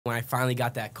When I finally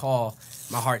got that call,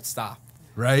 my heart stopped.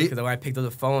 Right? Because when I picked up the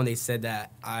phone, they said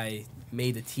that I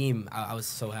made the team. I was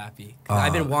so happy.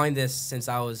 I've been wanting this since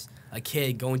I was a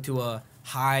kid, going to a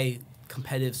high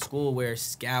competitive school where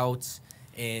scouts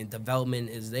and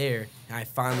development is there, and I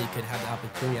finally could have the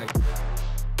opportunity.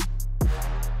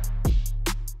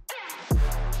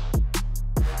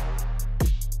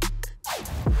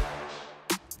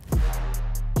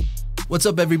 What's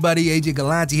up, everybody? AJ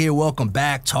Galante here. Welcome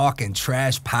back. Talkin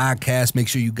Trash podcast. Make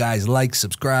sure you guys like,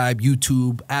 subscribe,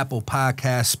 YouTube, Apple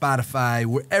Podcasts, Spotify,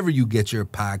 wherever you get your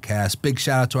podcasts. Big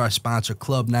shout out to our sponsor,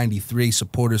 Club 93,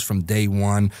 supporters from day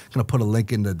one. Gonna put a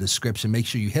link in the description. Make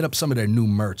sure you hit up some of their new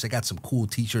merch. They got some cool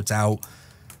t-shirts out.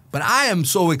 But I am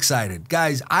so excited.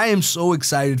 Guys, I am so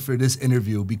excited for this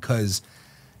interview because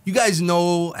you guys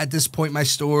know at this point my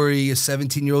story, a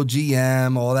 17-year-old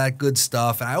GM, all that good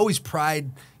stuff. And I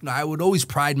would always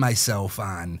pride myself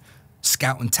on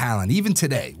scouting talent, even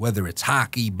today, whether it's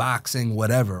hockey, boxing,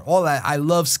 whatever. All that, I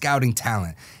love scouting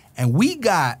talent. And we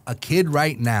got a kid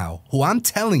right now who I'm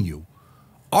telling you,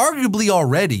 arguably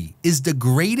already is the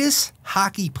greatest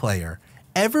hockey player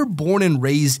ever born and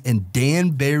raised in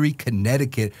Danbury,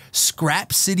 Connecticut,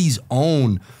 Scrap City's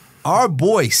own. Our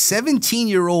boy,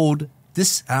 17-year-old,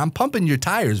 I'm pumping your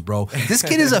tires, bro. This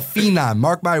kid is a phenom,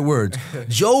 mark my words.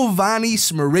 Jovanni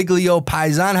Smeriglio,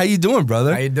 Paisan. How you doing,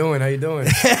 brother? How you doing? How you doing?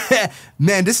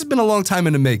 Man, this has been a long time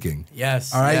in the making.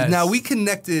 Yes. All right. Yes. Now we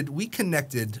connected.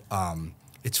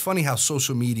 It's funny how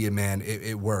social media, man,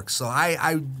 it works. So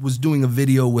I was doing a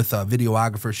video with a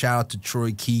videographer. Shout out to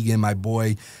Troy Keegan, my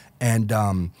boy,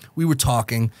 and we were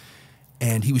talking.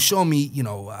 And he was showing me,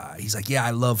 he's like, yeah, I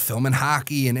love filming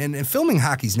hockey. And filming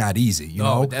hockey's not easy, you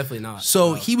know? No, definitely not.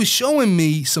 So he was showing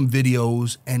me some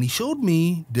videos, and he showed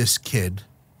me this kid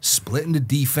splitting the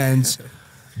defense,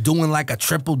 doing like a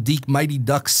triple deke Mighty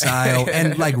Duck style,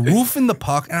 and like roofing the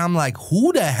puck. And I'm like,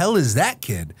 who the hell is that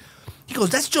kid? He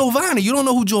goes, that's Jovanni. You don't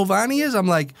know who Jovanni is? I'm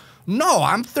like, no,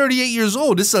 I'm 38 years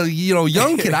old. This is a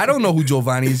young kid. I don't know who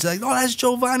Jovanni is. He's like, oh, that's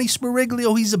Jovanni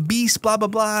Smeriglio. He's a beast, blah, blah,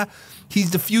 blah.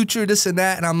 He's the future, this and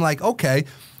that. And I'm like, okay.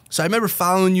 So I remember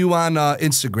following you on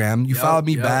Instagram. You followed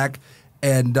me back.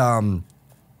 And,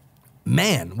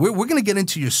 man, we're going to get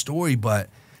into your story. But,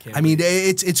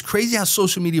 it's crazy how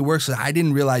social media works. I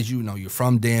didn't realize, you're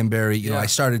from Danbury. You know, I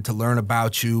started to learn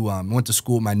about you. Went to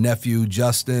school with my nephew,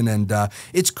 Justin. And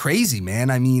it's crazy, man.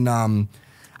 I mean,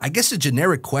 I guess the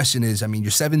generic question is,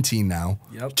 you're 17 now.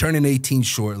 Yep. Turning 18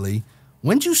 shortly.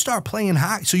 When did you start playing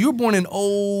hockey? So you were born in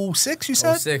 06, you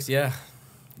said? 06, yeah.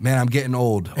 Man, I'm getting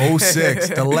old. 06.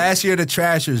 The last year of the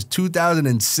Trashers,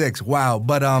 2006. Wow.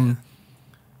 But,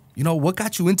 what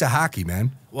got you into hockey,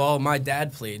 man? Well, my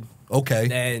dad played. Okay.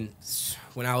 Then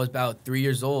when I was about 3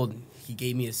 years old, he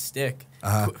gave me a stick.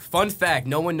 Fun fact,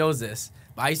 no one knows this,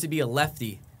 but I used to be a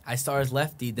lefty. I started as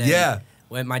lefty then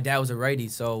when my dad was a righty.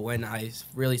 So when I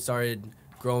really started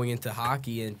growing into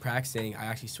hockey and practicing, I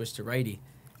actually switched to righty.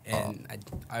 And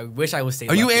I wish I was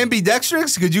staying. Are you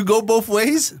ambidextrous? Could you go both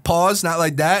ways? Pause, not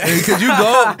like that. Could you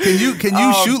go? Can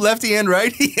you shoot lefty and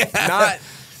righty?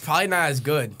 Probably not as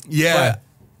good. Yeah. But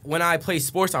when I play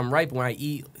sports, I'm right. But when I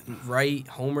eat right,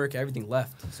 homework, everything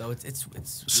left. So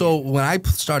it's. So when I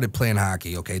started playing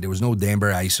hockey, there was no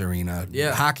Danbury Ice Arena.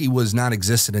 Yeah. Hockey was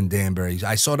non-existent in Danbury.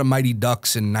 I saw the Mighty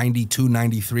Ducks in 92,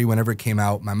 93, whenever it came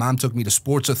out. My mom took me to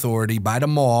Sports Authority by the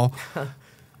mall.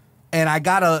 And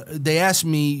they asked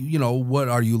me, what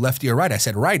are you, lefty or right? I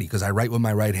said righty because I write with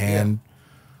my right hand. Yeah.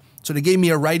 So they gave me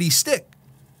a righty stick.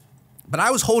 But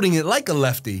I was holding it like a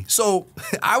lefty. So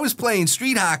I was playing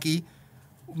street hockey.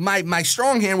 My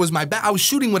strong hand was my back. I was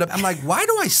shooting with it. I'm like, why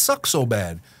do I suck so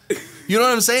bad? You know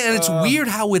what I'm saying? And it's weird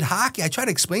how with hockey, I try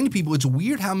to explain to people, it's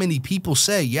weird how many people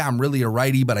say, yeah, I'm really a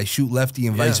righty, but I shoot lefty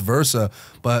and vice versa.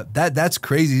 But that's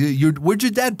crazy. Where'd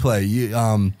your dad play?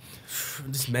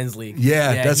 Just men's league.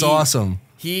 Yeah, that's awesome.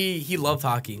 He loved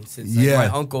hockey. Since my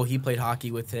uncle, he played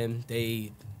hockey with him.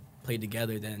 They played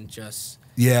together. Then just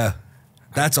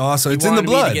that's awesome. It's in the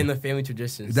blood. Me to get in the family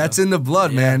tradition. That's in the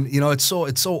blood, man. It's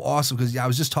so awesome because I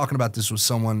was just talking about this with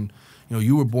someone.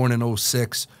 You were born in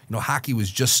 06. Hockey was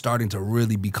just starting to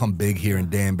really become big here in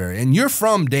Danbury, and you're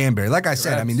from Danbury. Like I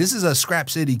said, this is a Scrap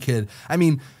City kid.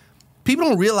 People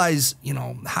don't realize,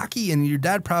 hockey, and your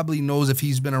dad probably knows if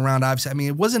he's been around. Obviously,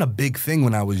 it wasn't a big thing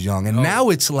when I was young, and now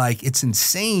it's like it's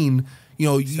insane.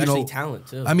 Especially talent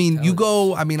too. You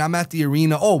go. I'm at the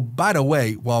arena. Oh, by the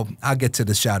way, well, I'll get to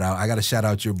the shout out. I got to shout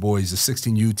out your boys, the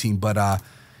 16U team. But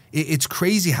it's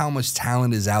crazy how much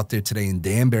talent is out there today in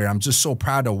Danbury. I'm just so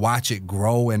proud to watch it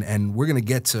grow, and we're gonna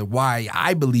get to why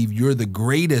I believe you're the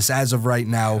greatest as of right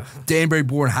now,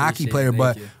 Danbury-born hockey player.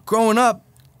 But growing up,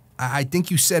 I think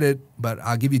you said it, but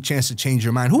I'll give you a chance to change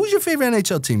your mind. Who was your favorite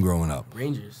NHL team growing up?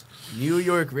 Rangers. New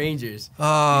York Rangers. It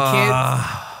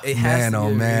has to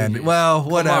be man. Rangers. Well,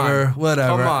 whatever.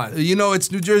 Come on. You know,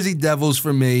 it's New Jersey Devils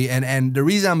for me, and the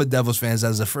reason I'm a Devils fan is that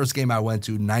was the first game I went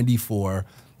to, 94,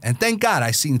 and thank God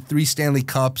I seen 3 Stanley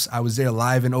Cups. I was there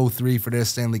live in 03 for their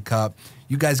Stanley Cup.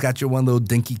 You guys got your one little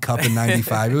dinky cup in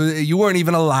 95. You weren't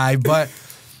even alive, but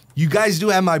you guys do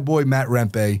have my boy Matt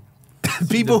Rempe.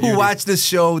 People who watch this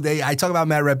show, I talk about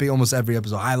Matt Rempe almost every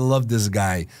episode. I love this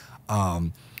guy.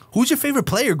 Who's your favorite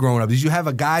player growing up? Did you have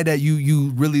a guy that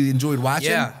you really enjoyed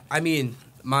watching? Yeah, I mean,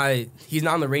 he's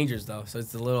not on the Rangers though, so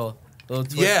it's a little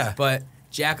twist. Yeah. But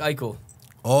Jack Eichel.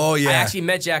 Oh yeah. I actually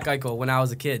met Jack Eichel when I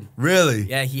was a kid. Really?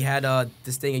 Yeah, he had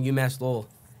this thing at UMass Lowell,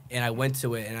 and I went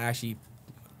to it and I actually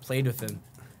played with him.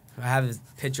 I have his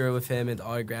picture with him and the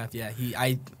autograph. Yeah,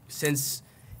 since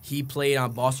he played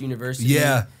on Boston University.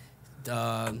 Yeah.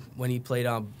 When he played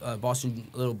on Boston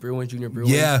Little Bruins, Junior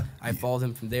Bruins. Yeah. I followed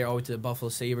him from there all the way to the Buffalo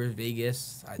Sabres,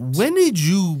 Vegas. When did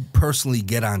you personally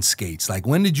get on skates? Like,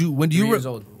 when did you 3 years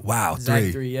old. Wow,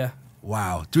 exactly 3, yeah.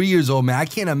 Wow, 3 years old, man. I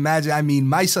can't imagine. I mean,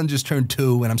 my son just turned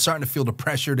 2, and I'm starting to feel the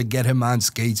pressure to get him on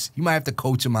skates. You might have to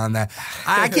coach him on that.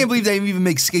 I can't believe they even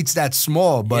make skates that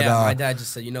small. But yeah, my dad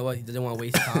just said, you know what? He doesn't want to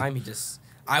waste time.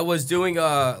 I was doing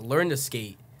learn to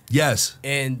skate. Yes.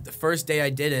 And the first day I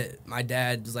did it, my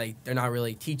dad was like, they're not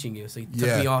really teaching you. So he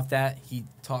took me off that. He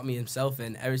taught me himself,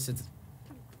 and ever since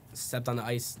I stepped on the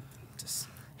ice, just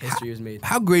history was made.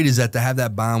 How great is that to have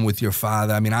that bond with your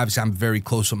father? I mean, obviously, I'm very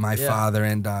close with my father,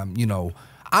 and, you know,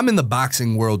 I'm in the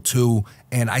boxing world, too,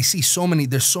 and I see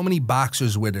there's so many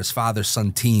boxers where there's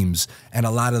father-son teams, and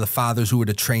a lot of the fathers who were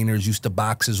the trainers used to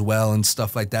box as well and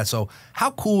stuff like that. So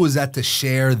how cool is that to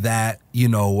share that, you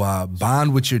know,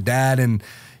 bond with your dad and,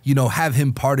 you know, have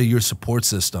him part of your support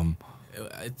system?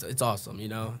 It's awesome, you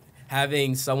know.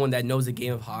 Having someone that knows the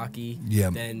game of hockey,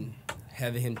 then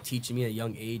having him teaching me at a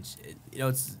young age, you know,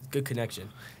 it's a good connection.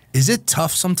 Is it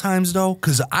tough sometimes, though?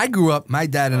 Because I grew up, my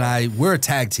dad and we're a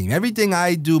tag team. Everything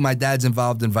I do, my dad's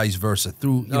involved and vice versa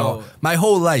through, you know, my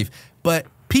whole life. But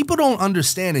people don't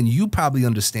understand, and you probably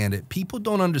understand it, people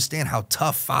don't understand how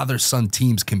tough father-son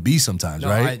teams can be sometimes,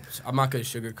 right? I'm not going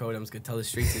to sugarcoat it. I'm just going to tell the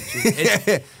straight to the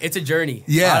truth. It's a journey.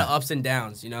 Yeah. A lot of ups and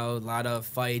downs, you know, a lot of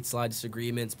fights, a lot of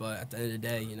disagreements, but at the end of the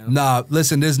day, you know. Nah,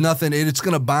 listen, there's nothing. It's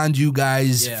going to bond you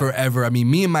guys forever. I mean,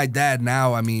 me and my dad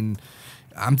now, I mean,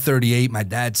 I'm 38. My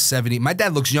dad's 70. My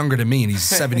dad looks younger than me, and he's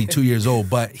 72 years old.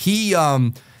 But he,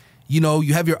 you know,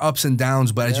 you have your ups and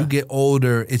downs, but as you get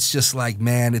older, it's just like,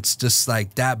 man, it's just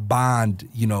like that bond,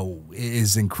 you know,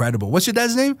 is incredible. What's your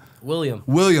dad's name? William.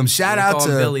 William. Shout out to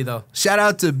Billy, though. Shout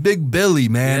out to Big Billy,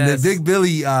 man. Yes. The Big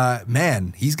Billy,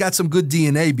 man, he's got some good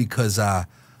DNA because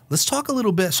let's talk a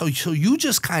little bit. So you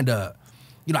just kind of,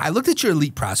 you know, I looked at your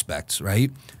elite prospects,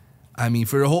 right? I mean,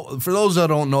 for those that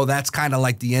don't know, that's kind of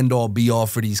like the end-all, be-all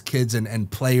for these kids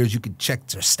and players. You could check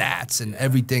their stats and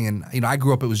everything. And, you know, I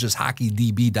grew up, it was just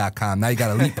hockeydb.com. Now you got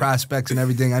elite prospects and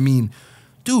everything. I mean,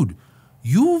 dude,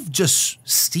 you've just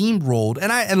steamrolled.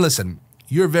 And listen,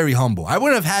 you're very humble. I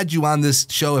wouldn't have had you on this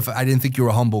show if I didn't think you were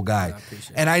a humble guy. I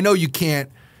appreciate and I know you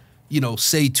can't, you know,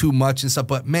 say too much and stuff,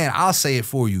 but, man, I'll say it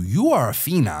for you. You are a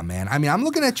phenom, man. I mean, I'm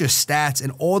looking at your stats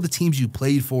and all the teams you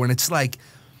played for, and it's like,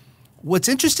 what's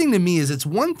interesting to me is it's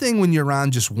one thing when you're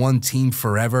on just one team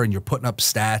forever and you're putting up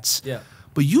stats. Yeah.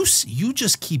 But you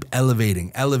just keep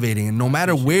elevating, and no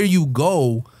matter where you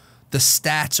go, the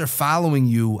stats are following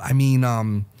you. I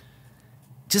mean,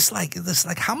 just like this,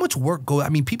 like how much work goes. I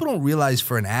mean, people don't realize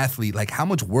for an athlete like how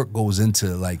much work goes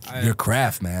into like your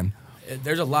craft, man.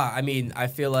 There's a lot. I mean, I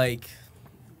feel like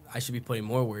I should be putting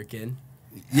more work in.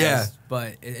 Yeah.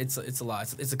 But it's a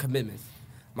lot. It's a commitment.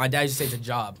 My dad just said it's a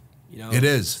job. You know, it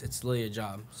is. It's literally a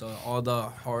job. So all the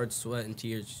hard sweat and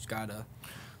tears, you just gotta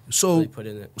really put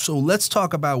in it. So let's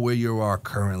talk about where you are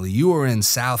currently. You are in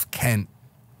South Kent,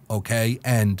 okay?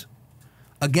 And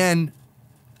again,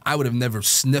 I would have never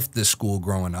sniffed this school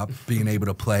growing up, being able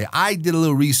to play. I did a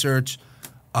little research.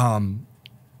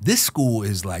 This school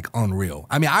is like unreal.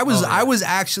 I mean, I was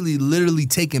actually literally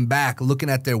taken back looking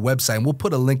at their website, and we'll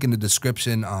put a link in the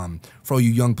description for all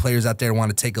you young players out there who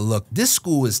want to take a look. This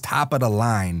school is top of the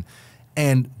line,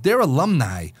 and their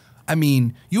alumni. I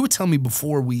mean, you were telling me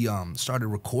before we started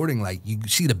recording, like you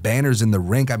see the banners in the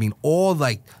rink. I mean, all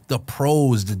like the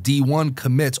pros, the D1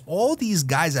 commits, all these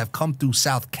guys have come through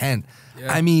South Kent.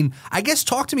 Yeah. I mean, I guess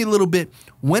talk to me a little bit.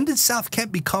 When did South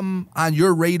Kent become on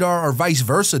your radar, or vice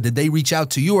versa? Did they reach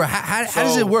out to you, or how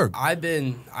does it work?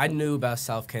 I knew about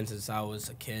South Kent since I was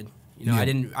a kid. You know, I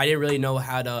didn't really know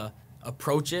how to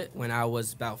approach it when I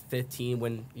was about 15.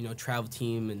 When, you know, travel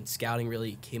team and scouting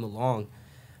really came along.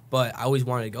 but I always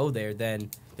wanted to go there.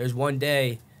 Then there's one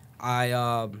day,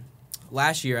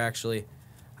 last year actually,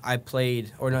 I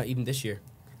played, or not even this year,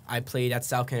 I played at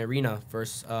South Kent Arena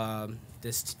versus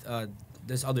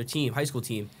this other team, high school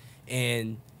team,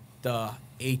 and the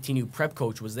 18U prep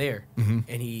coach was there,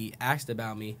 and he asked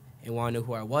about me and wanted to know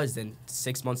who I was. Then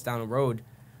 6 months down the road,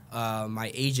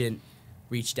 my agent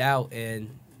reached out and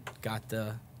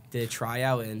did a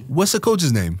tryout. And what's the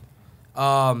coach's name?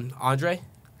 Andre.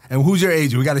 And who's your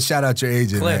agent? We got to shout out your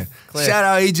agent, Cliff, man. Cliff. Shout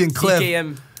out Agent Cliff.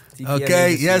 TKM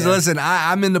Okay, yes, yeah. Listen,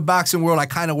 I'm in the boxing world. I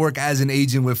kind of work as an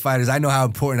agent with fighters. I know how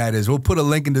important that is. We'll put a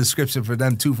link in the description for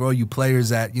them, too, for all you players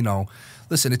that,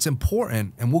 listen, it's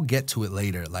important, and we'll get to it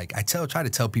later. Like, try to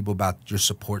tell people about your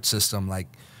support system. Like,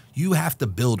 you have to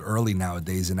build early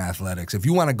nowadays in athletics. If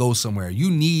you want to go somewhere,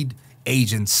 you need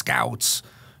agents, scouts,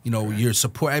 your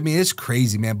support. I mean, it's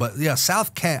crazy, man. But, yeah,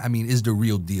 South Kent, is the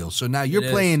real deal. So now you're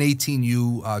playing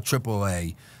 18U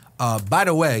AAA. By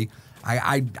the way,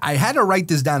 I had to write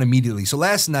this down immediately. So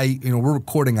last night, we're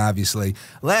recording, obviously.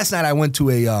 Last night I went to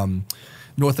a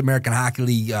North American Hockey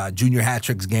League junior hat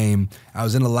tricks game. I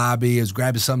was in the lobby. I was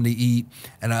grabbing something to eat,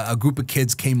 and a group of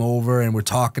kids came over and were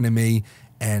talking to me.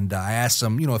 And I asked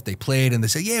them, if they played, and they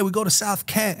said, yeah, we go to South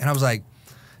Kent. And I was like,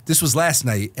 this was last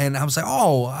night. And I was like,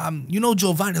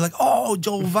 Jovanni. They're like, oh,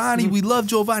 Jovanni, we love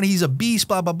Jovanni. He's a beast,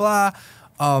 blah, blah, blah.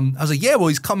 I was like, yeah, well,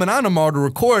 he's coming on tomorrow to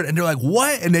record. And they're like,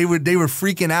 what? And they were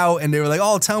freaking out. And they were like,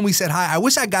 oh, tell him we said hi. I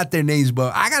wish I got their names,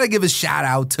 but I got to give a shout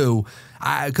out to,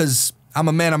 because I'm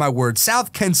a man of my word,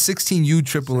 South Kent 16U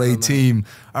AAA team,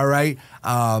 all right?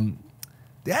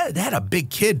 They had a big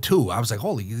kid, too. I was like,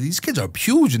 holy, these kids are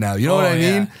huge now. You know what I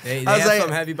mean? They I was have like,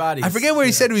 some heavy bodies. I forget where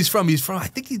he said he was from. I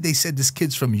think they said this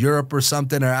kid's from Europe or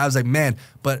something. Or I was like, man,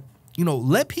 but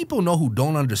let people know who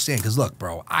don't understand. Because, look,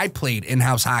 bro, I played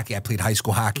in-house hockey. I played high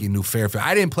school hockey in New Fairfield.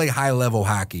 I didn't play high-level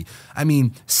hockey.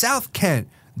 South Kent,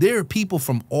 there are people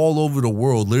from all over the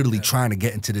world literally trying to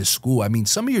get into this school.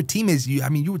 Some of your teammates,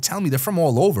 you were telling me they're from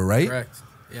all over, right? Correct.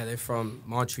 Yeah, they're from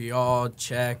Montreal,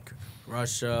 Czech,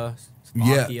 Russia,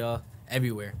 Slovakia,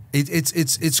 everywhere.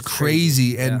 It's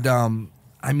crazy. And,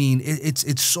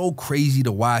 it's so crazy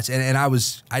to watch, and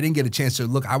I didn't get a chance to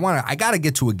look. I gotta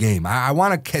get to a game. I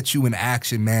want to catch you in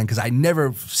action, man, because I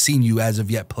never seen you as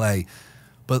of yet play.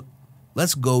 But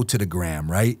let's go to the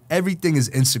gram, right? Everything is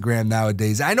Instagram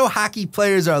nowadays. I know hockey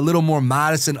players are a little more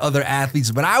modest than other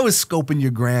athletes, but I was scoping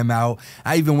your gram out.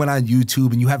 I even went on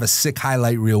YouTube, and you have a sick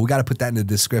highlight reel. We got to put that in the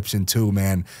description too,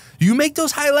 man. Do you make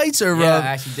those highlights? Or yeah, I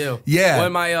actually do. Yeah. One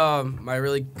of my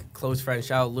really close friend,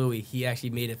 shout out Louie, he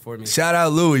actually made it for me. Shout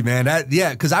out Louie, man.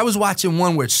 Because I was watching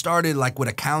one where it started like with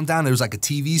a countdown. There was like a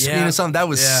TV screen or something. That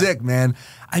was sick, man.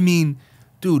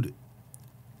 Dude,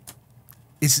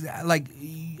 it's like,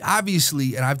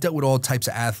 obviously, and I've dealt with all types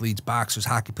of athletes, boxers,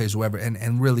 hockey players, whoever,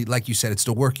 and really, like you said, it's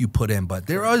the work you put in. But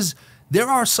there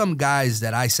are some guys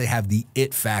that I say have the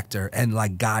it factor and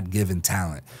like God-given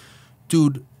talent.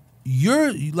 Dude,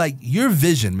 your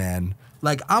vision, man.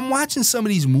 Like, I'm watching some of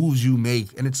these moves you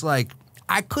make, and it's like,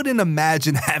 I couldn't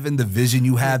imagine having the vision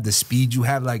you have, the speed you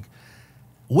have. Like,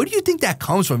 where do you think that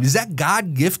comes from? Is that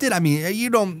God-gifted? You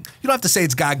don't have to say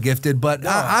it's God-gifted, but no,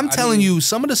 I'm telling you,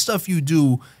 some of the stuff you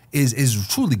do is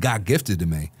truly God-gifted to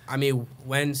me.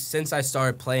 Since I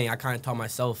started playing, I kind of taught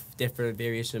myself different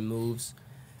variation of moves.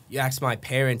 You ask my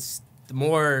parents, the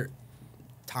more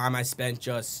time I spent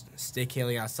just stick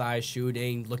handling outside,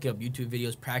 shooting, looking up YouTube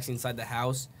videos, practicing inside the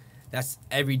house. That's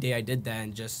every day I did that,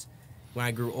 and just when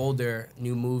I grew older,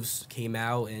 new moves came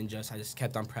out, and I just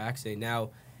kept on practicing. Now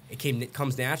it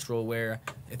comes natural where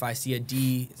if I see a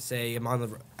D, say I'm on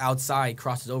the outside,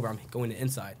 crosses over, I'm going to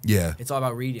inside. Yeah, it's all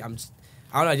about reading. I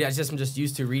don't know. I'm just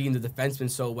used to reading the defenseman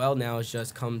so well now. It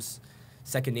just comes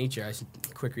second nature.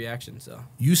 Quick reaction. So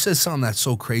you said something that's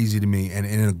so crazy to me, and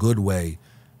in a good way.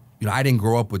 I didn't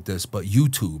grow up with this, but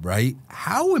YouTube, right?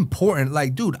 How important?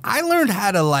 Like, dude, I learned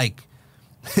how to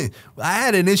I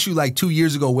had an issue like 2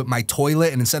 years ago with my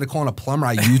toilet, and instead of calling a plumber,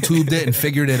 I YouTubed it and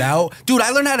figured it out. Dude,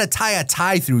 I learned how to tie a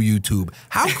tie through YouTube.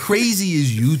 How crazy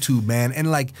is YouTube, man? And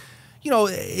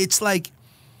it's like.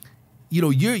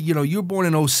 You're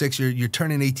born in 06, you're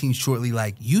turning 18 shortly.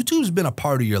 Like, YouTube's been a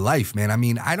part of your life, man.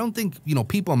 I don't think,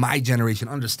 people in my generation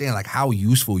understand, like, how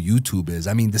useful YouTube is.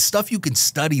 The stuff you can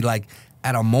study, like,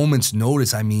 at a moment's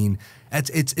notice.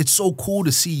 It's so cool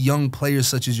to see young players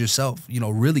such as yourself,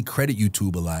 really credit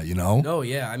YouTube a lot, No,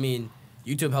 yeah.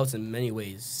 YouTube helps in many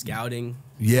ways. Scouting.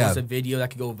 Yeah. Post a video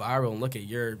that could go viral and look at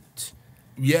your...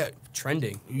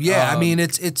 trending. Yeah,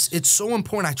 it's so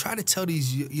important. I try to tell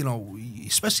these,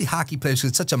 especially hockey players, 'cause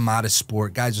it's such a modest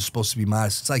sport. Guys are supposed to be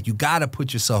modest. It's like you got to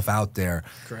put yourself out there.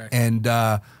 Correct. And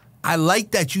I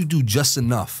like that you do just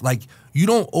enough. Like, you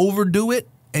don't overdo it,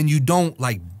 and you don't,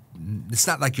 like, it's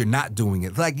not like you're not doing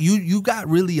it. Like, you got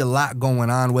really a lot going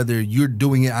on, whether you're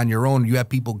doing it on your own, you have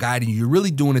people guiding you, you're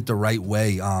really doing it the right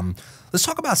way. Let's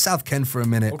talk about South Kent for a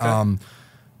minute. Okay.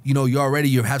 You know,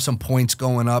 you have some points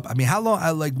going up. I mean, how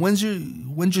long, like, when's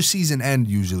your season end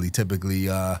usually, typically?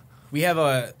 We have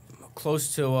a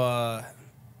close to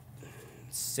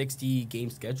 60 game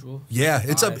schedule. Yeah,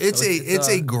 it's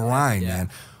a grind, man.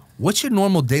 What's your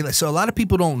normal day like? So a lot of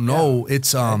people don't know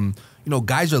it's you know,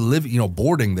 guys are living, you know,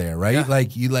 boarding there, right? Yeah.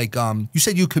 Like you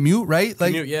said you commute, right? Like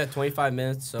commute, yeah, 25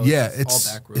 minutes. So yeah, it's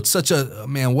all back roads. It's such a,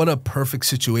 man, what a perfect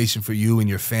situation for you and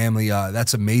your family.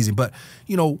 That's amazing. But,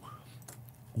 you know,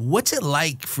 what's it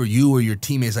like for you or your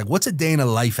teammates? Like, what's a day in the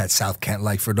life at South Kent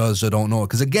like for those that don't know it?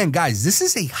 Because again, guys, this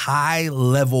is a high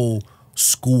level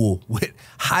school with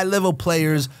high-level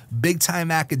players,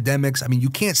 big-time academics. I mean, you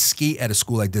can't skate at a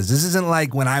school like this. This isn't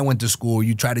like when I went to school,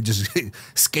 you try to just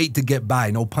skate to get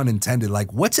by, no pun intended.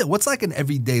 Like, what's like an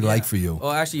everyday like for you?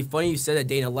 Well, actually, funny you said that,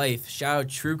 day in a life. Shout out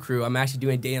True Crew. I'm actually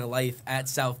doing a day in a life at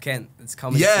South Kent. It's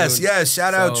coming soon. Yes,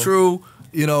 shout out True.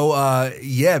 You know,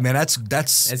 yeah, man,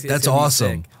 that's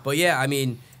awesome. But yeah, I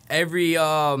mean, every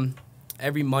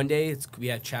Monday we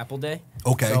have chapel day.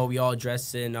 Okay. So we all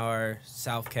dress in our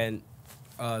South Kent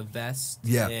vest,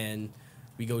 and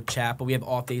we go chapel. We have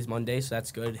off days Monday, so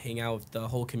that's good. Hang out with the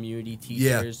whole community,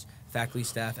 teachers, faculty,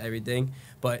 staff, everything.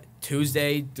 But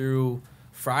Tuesday through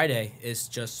Friday is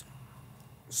just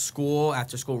school,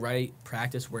 after school, right?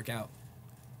 Practice, workout.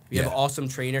 We have an awesome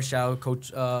trainer. Shout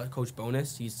out Coach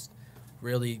Bonus. He's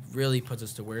really puts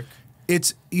us to work.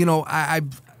 It's, you know, I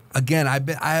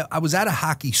was out of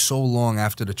hockey so long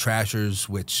after the Trashers,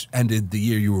 which ended the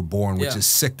year you were born, which is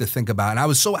sick to think about. And I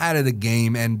was so out of the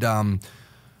game. And,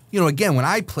 you know, again, when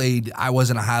I played, I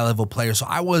wasn't a high-level player, so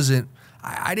I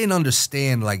didn't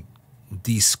understand, like,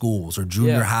 these schools or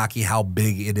junior hockey, how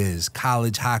big it is,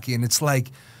 college hockey. And it's like,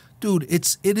 dude,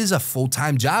 it is a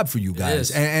full-time job for you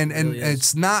guys. And really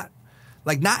it's not,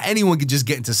 like, not anyone could just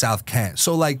get into South Kent.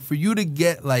 So, like, for you to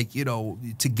get, like, you know,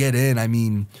 to get in, I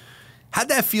mean, how'd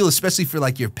that feel, especially for,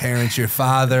 like, your parents, your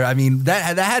father? I mean,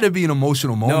 that had to be an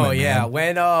emotional moment. No, yeah.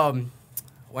 Man.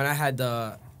 When I had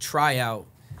the tryout,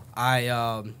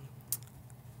 I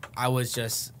was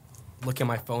just looking at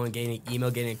my phone, getting an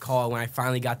email, getting a call. When I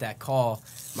finally got that call,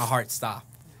 my heart stopped.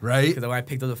 Right? Because when I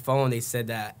picked up the phone, they said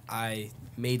that I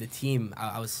made the team.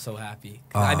 I was so happy.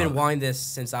 I've been wanting this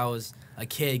since I was a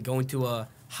kid, going to a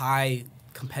high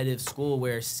competitive school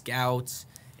where scouts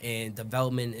and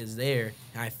development is there,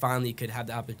 and I finally could have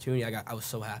the opportunity. I was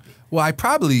so happy. Well, I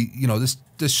probably, you know, this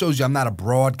shows you I'm not a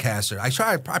broadcaster. I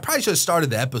probably should have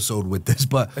started the episode with this,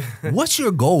 but what's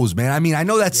your goals, man? I mean, I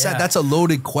know that's a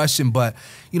loaded question, but,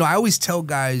 you know, I always tell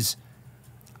guys,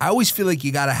 I always feel like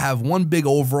you got to have one big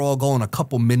overall goal and a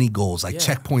couple mini goals, like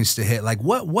checkpoints to hit. Like,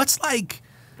 what's like,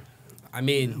 I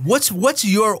mean, what's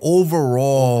your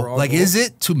overall like? Goal? Is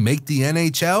it to make the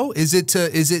NHL?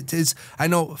 Is I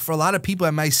know for a lot of people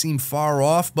it might seem far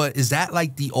off, but is that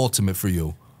like the ultimate for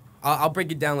you? I'll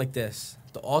break it down like this: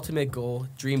 the ultimate goal,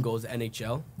 dream goal, is the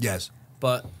NHL. Yes.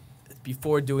 But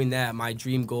before doing that, my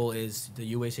dream goal is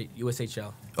the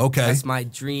USHL. Okay. That's my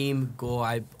dream goal.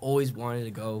 I've always wanted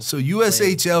to go. So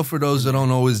USHL, for those that don't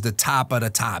know, is the top of the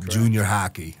top junior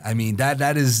hockey. I mean,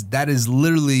 that is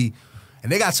literally.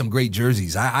 And they got some great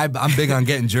jerseys. I'm big on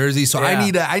getting jerseys, so I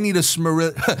need a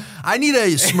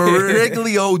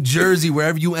Smeriglio jersey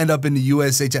wherever you end up in the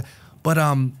USHL. But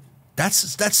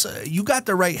that's you got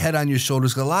the right head on your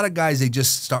shoulders. 'Cause a lot of guys, they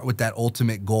just start with that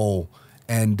ultimate goal,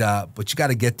 and but you got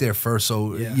to get there first.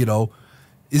 So you know,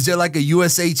 is there like a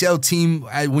USHL team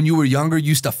when you were younger you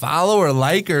used to follow or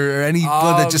like or any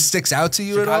that just sticks out to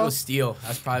you Chicago at all? Steel.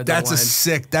 That's probably that's the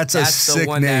one. That's a sick the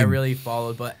one name. that I really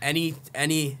followed. But any.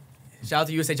 Shout out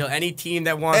to USHL. Any team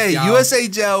that wants. Hey,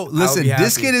 USHL. Listen,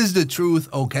 this kid is the truth,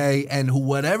 okay? And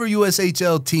whatever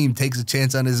USHL team takes a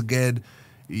chance on this kid,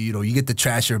 you know, you get the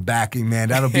Trasher backing, man.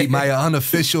 That'll be my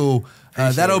unofficial.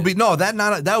 That'll be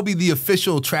the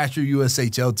official Trasher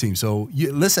USHL team. So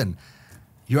listen,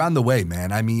 you're on the way,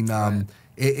 man. I mean,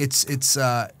 it's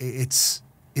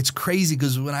crazy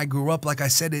because when I grew up, like I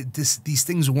said, these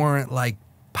things weren't like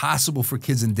possible for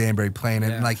kids in Danbury playing,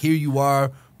 and like here you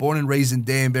are. Born and raised in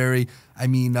Danbury. I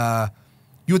mean,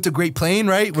 you went to Great Plain,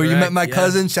 right? Where you met my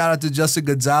cousin. Shout out to Justin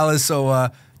Gonzalez. So,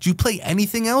 did you play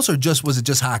anything else, or was it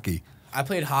just hockey? I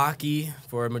played hockey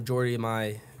for a majority of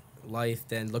my life,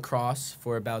 then lacrosse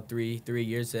for about three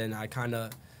years, and I kind of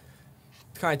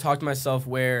talked to myself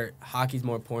where hockey's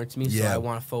more important to me. So I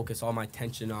want to focus all my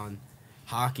attention on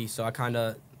hockey. So I kind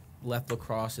of left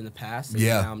lacrosse in the past. And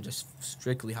now I'm just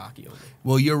strictly hockey only.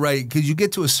 Well, you're right, because you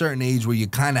get to a certain age where you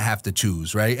kind of have to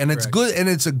choose, right? And it's good, and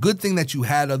it's a good thing that you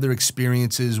had other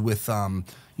experiences with,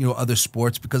 other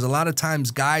sports, because a lot of times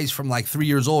guys from like 3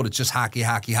 years old, it's just hockey,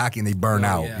 and they burn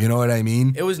out. Yeah. You know what I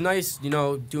mean? It was nice,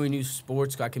 doing new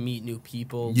sports. I can meet new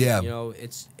people. Yeah.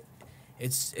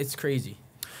 It's crazy.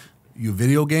 You a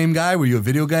video game guy? Were you a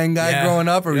video game guy growing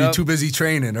up, or were you too busy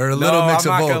training, or a little mix of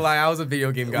both? I'm not gonna lie, I was a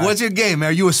video game guy. What's your game?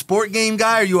 Are you a sport game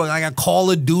guy? Or are you like a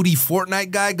Call of Duty,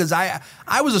 Fortnite guy? Because I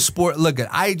was a sport.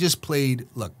 I just played.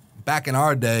 Look, back in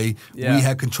our day, we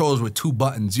had controllers with 2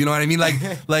 buttons. You know what I mean?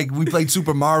 Like we played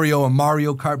Super Mario and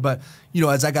Mario Kart. But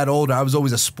as I got older, I was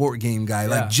always a sport game guy.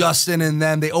 Like Justin and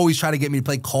them, they always try to get me to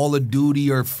play Call of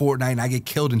Duty or Fortnite, and I get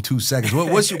killed in 2 seconds.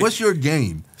 What's your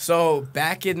game? So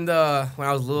back when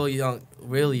I was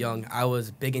really young, I was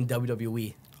big in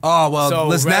WWE. Oh well,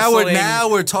 so now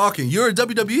we're talking. You're a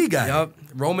WWE guy. Yep.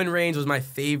 Roman Reigns was my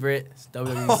favorite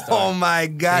WWE star. Oh my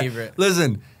God! Favorite.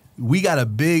 Listen, we got a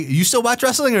big. You still watch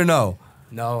wrestling or no?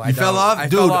 No, I fell off. I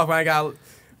fell off when I got.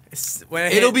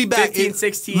 It'll be back. 15,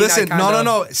 16. Listen,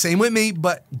 no. Same with me,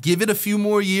 but give it a few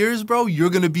more years, bro. You're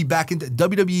gonna be back into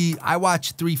WWE. I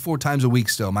watch 3-4 times a week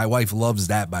still. My wife loves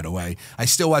that, by the way. I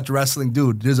still watch wrestling,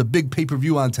 dude. There's a big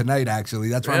pay-per-view on tonight, actually.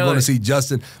 That's why I'm going to see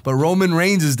Justin. But Roman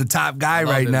Reigns is the top guy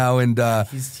right now, and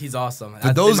he's awesome.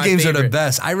 But those games are the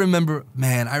best. I remember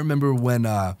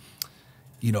when.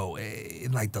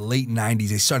 In like the late 90s,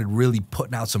 they started really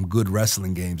putting out some good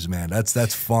wrestling games, man.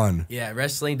 That's fun. Yeah,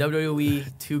 wrestling,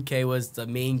 WWE, 2K was the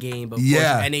main game. But of course,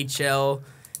 NHL.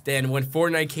 Then when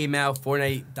Fortnite came out,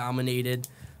 Fortnite dominated.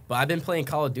 But I've been playing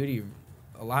Call of Duty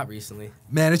a lot recently.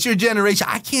 Man, it's your generation.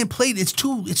 I can't play it. It's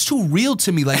too real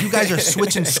to me. Like, you guys are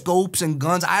switching scopes and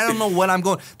guns. I don't know what I'm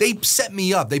going. They set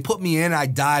me up. They put me in. I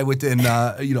die within 3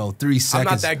 seconds. I'm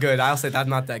not that good. I'll say I'm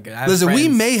not that good. Listen, we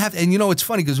may have, and it's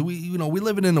funny because we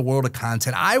living in a world of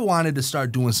content. I wanted to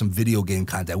start doing some video game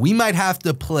content. We might have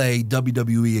to play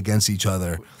WWE against each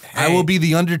other. Hey. I will be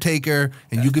the Undertaker,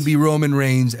 and you could be Roman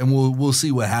Reigns, and we'll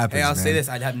see what happens. Hey, I'll say this: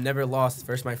 I'd have never lost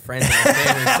first my friends and my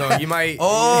family, so you might.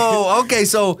 Oh, okay.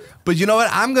 So, but you know what?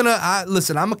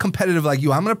 Listen. I'm a competitive like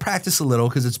you. I'm gonna practice a little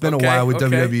because it's been a while with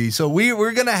WWE. So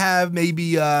we're gonna have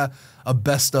maybe a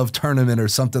best of tournament or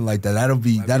something like that. That'll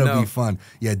be fun.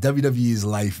 Yeah, WWE is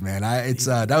life, man.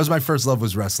 That was my first love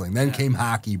was wrestling. Then came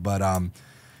hockey, but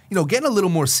getting a little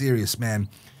more serious, man.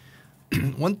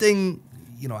 One thing.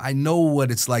 I know what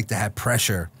it's like to have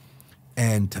pressure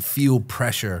and to feel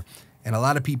pressure. And a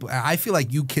lot of people, I feel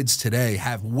like you kids today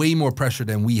have way more pressure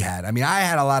than we had. I mean, I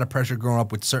had a lot of pressure growing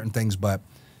up with certain things, but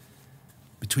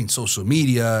between social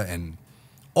media and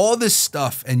all this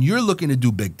stuff, and you're looking to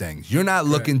do big things. You're not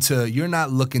looking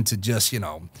to just,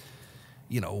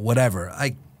 whatever.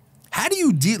 Like, how do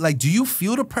you deal, like, do you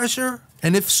feel the pressure?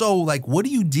 And if so, like, what do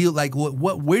you deal, like,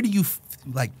 where do you,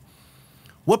 like,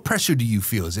 what pressure do you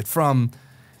feel? Is it from,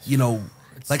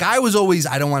 like I was always,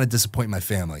 I don't want to disappoint my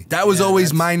family. That was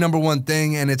always my number one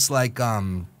thing. And it's like,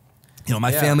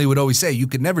 my family would always say, you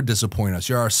could never disappoint us.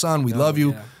 You're our son. We love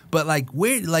you. Yeah. But like,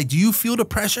 do you feel the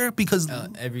pressure? Because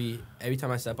every time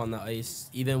I step on the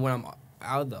ice, even when I'm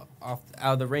out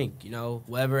of the rink,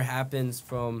 whatever happens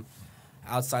from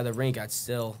outside the rink, it's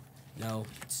a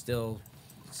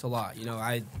lot.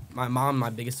 My mom,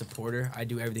 my biggest supporter. I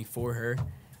do everything for her.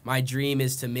 My dream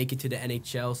is to make it to the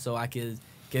NHL so I could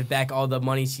give back all the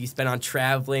money she spent on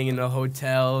traveling and the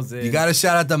hotels. And you got to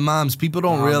shout out the moms. People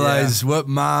don't realize what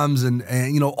moms and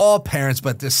all parents,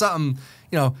 but there's something,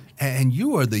 and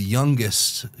you are the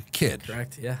youngest kid.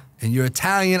 Correct, yeah. And you're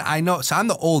Italian, I know. So I'm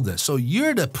the oldest. So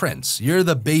you're the prince. You're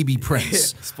the baby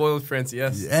prince. Spoiled prince,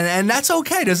 yes. And that's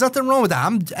okay. There's nothing wrong with that.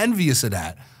 I'm envious of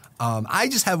that. I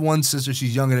just have one sister.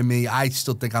 She's younger than me. I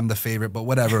still think I'm the favorite, but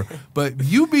whatever. But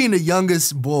you being the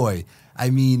youngest boy, I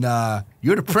mean,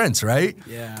 you're the prince, right?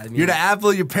 Yeah. You're the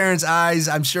apple of your parents' eyes.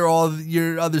 I'm sure all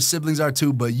your other siblings are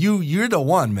too, but you're the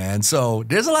one, man. So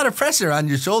there's a lot of pressure on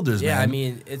your shoulders, man. Yeah, I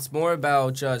mean, it's more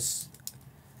about just,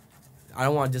 I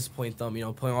don't want to disappoint them,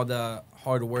 putting all the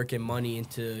hard work and money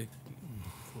into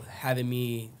having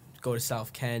me go to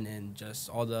South Ken and just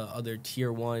all the other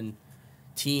Tier 1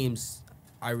 teams.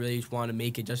 I really just want to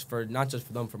make it not just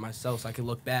for them, for myself, so I can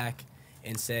look back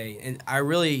and say, and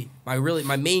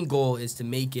my main goal is to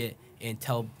make it and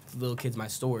tell little kids my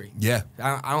story. Yeah.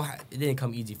 It didn't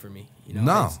come easy for me.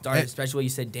 No. Especially when you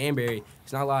said Danbury,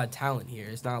 there's not a lot of talent here.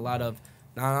 It's not a lot of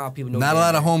people know. Not Danbury. A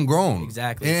lot of homegrown.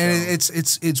 Exactly. And so.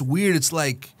 it's weird. It's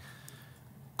like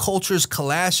cultures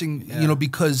clashing,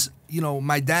 because,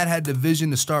 my dad had the vision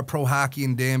to start pro hockey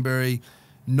in Danbury.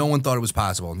 no one thought it was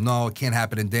possible. No, it can't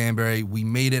happen in Danbury. We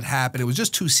made it happen. It was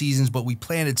just 2 seasons, but we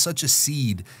planted such a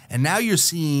seed. And now you're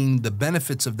seeing the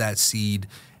benefits of that seed.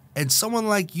 And someone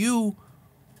like you,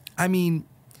 I mean,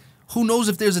 who knows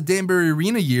if there's a Danbury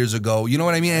Arena years ago, you know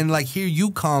what I mean? And like here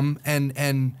you come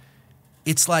and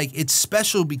it's like it's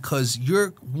special because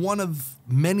you're one of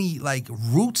many like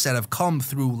roots that have come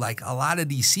through like a lot of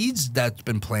these seeds that's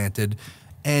been planted,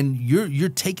 and you're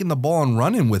taking the ball and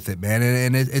running with it, man.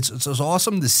 And it's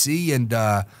awesome to see. And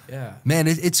man,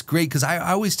 it's great because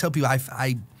I always tell people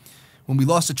I when we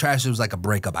lost to Trash, it was like a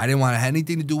breakup. I didn't want to have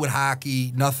anything to do with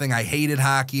hockey, nothing. I hated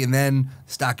hockey. And then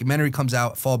this documentary comes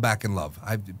out, fall back in love.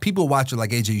 People watch it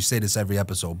like, AJ, you say this every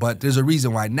episode. But there's a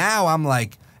reason why. Now I'm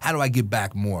like, how do I give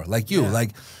back more? Like you.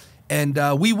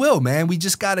 And we will, man. We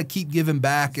just got to keep giving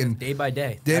back. And day by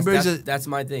day. That's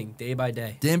my thing, day by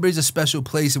day. Danbury's a special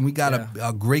place, and we got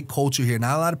a great culture here.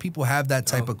 Not a lot of people have that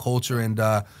type of culture. And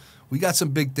we got some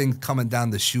big things coming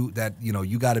down the chute that,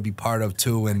 you got to be part of,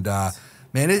 too. And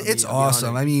man, it's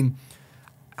awesome. I mean,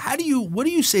 what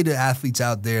do you say to athletes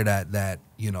out there that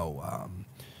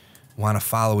want to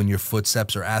follow in your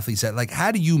footsteps, or athletes that like,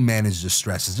 how do you manage the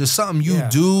stress? Is there something you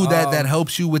do that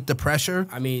helps you with the pressure?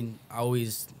 I mean, I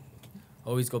always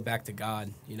go back to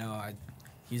God.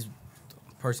 He's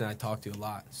a person I talk to a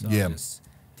lot. So I just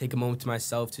take a moment to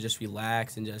myself to just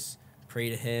relax and just pray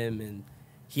to him, and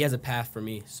he has a path for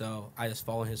me, so I just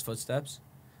follow in his footsteps.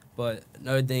 But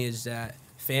another thing is that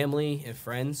family and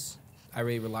friends, I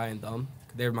really rely on them.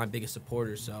 They're my biggest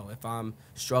supporters. So if I'm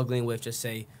struggling with, just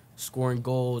say, scoring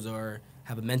goals or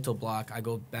have a mental block, I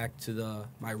go back to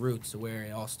my roots, to where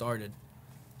it all started.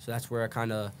 So that's where I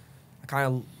kind of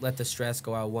let the stress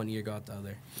go out one ear, go out the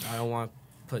other. I don't want to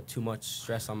put too much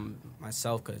stress on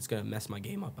myself because it's gonna mess my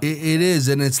game up. It is,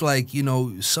 and it's like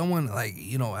someone like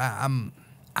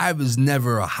I was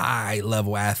never a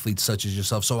high-level athlete such as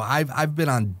yourself, so I've been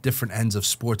on different ends of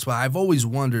sports, but I've always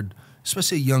wondered,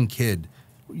 especially a young kid,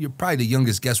 you're probably the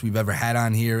youngest guest we've ever had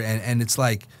on here, and it's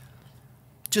like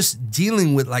just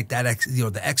dealing with like that,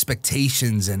 the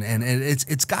expectations, and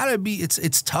it's gotta be,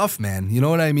 it's tough, man. You know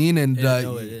what I mean? And it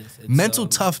is. Mental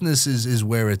toughness is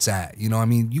where it's at. I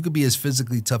mean, you could be as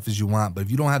physically tough as you want, but if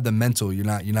you don't have the mental, you're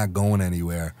not going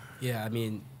anywhere. Yeah, I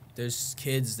mean, there's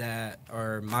kids that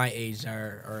are my age,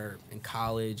 are in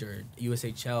college or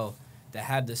USHL, that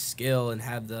have the skill and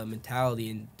have the mentality,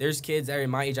 and there's kids that are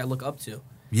my age I look up to.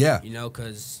 Yeah,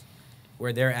 because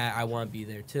where they're at, I want to be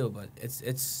there too. But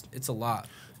it's a lot.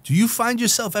 Do you find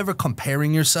yourself ever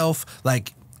comparing yourself?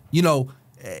 Like,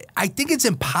 I think it's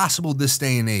impossible this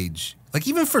day and age. Like,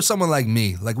 even for someone like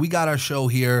me, like we got our show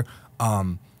here.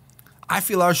 I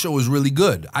feel our show is really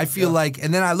good. I feel like,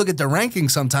 and then I look at the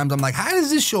rankings sometimes, I'm like, how is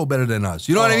this show better than us?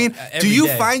 You know what I mean? Do you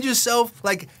find yourself,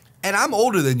 like, and I'm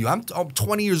older than you, I'm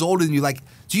 20 years older than you, like,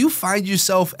 do you find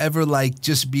yourself ever, like,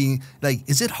 just being, like,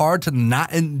 is it hard to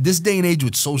not, in this day and age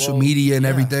with social media and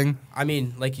everything? I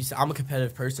mean, like you said, I'm a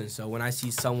competitive person, so when I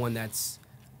see someone that's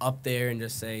up there and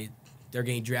just say they're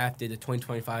getting drafted, the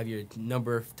 2025 year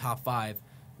number top 5,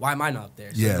 why am I not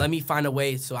there? So let me find a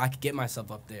way so I could get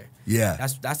myself up there. Yeah.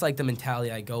 That's like the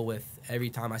mentality I go with every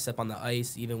time I step on the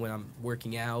ice, even when I'm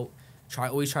working out.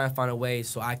 Always trying to find a way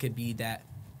so I could be that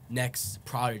next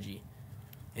prodigy.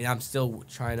 And I'm still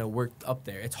trying to work up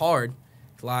there. It's hard.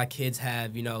 A lot of kids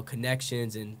have,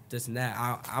 connections and this and that.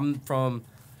 I'm from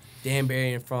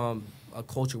Danbury and from a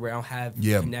culture where I don't have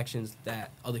connections that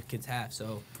other kids have.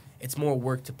 So it's more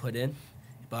work to put in.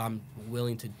 But I'm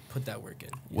willing to put that work in.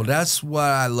 Well, that's what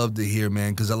I love to hear,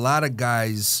 man, because a lot of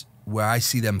guys, where I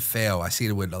see them fail, I see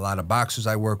it with a lot of boxers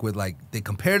I work with, like, they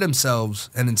compare themselves,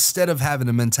 and instead of having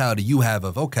the mentality you have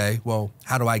of, okay, well,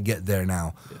 how do I get there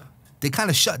now? Yeah. They kind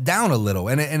of shut down a little,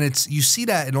 and it's, you see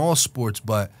that in all sports,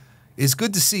 but it's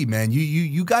good to see, man.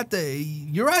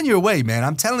 You're on your way, man.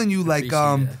 I'm telling you, like,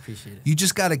 appreciate it. You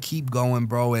just got to keep going,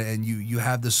 bro, and you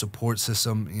have the support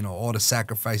system, all the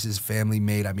sacrifices family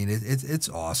made. I mean, it's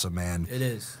awesome, man. It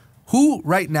is. Who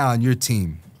right now on your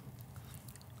team,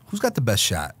 who's got the best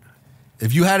shot?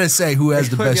 If you had to say who has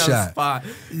the best shot. Spot.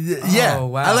 Yeah, oh,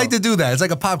 wow. I like to do that. It's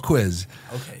like a pop quiz.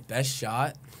 Okay, best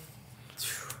shot.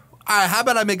 All right, how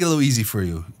about I make it a little easy for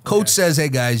you? Coach says, hey,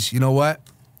 guys, you know what?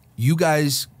 You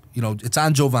guys, it's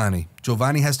on Jovanni.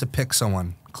 Jovanni has to pick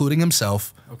someone, including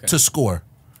himself, to score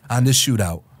on this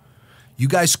shootout. You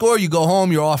guys score, you go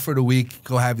home, you're off for the week.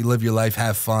 Go live your life,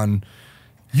 have fun.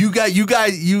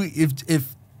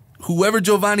 If whoever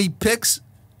Jovanni picks,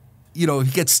 he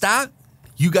gets stopped,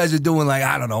 you guys are doing, like,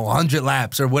 I don't know, 100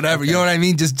 laps or whatever. You know what I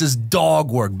mean? Just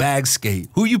dog work, bag skate.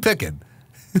 Who you picking?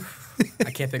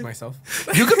 I can't pick myself.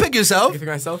 You can pick yourself. I can pick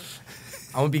myself.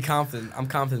 I would be confident. I'm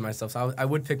confident in myself, so I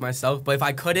would pick myself. But if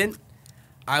I couldn't,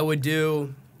 I would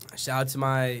do. Shout out to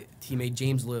my teammate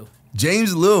James Lou.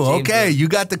 James Lou, okay. You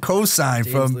got the cosign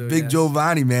from Big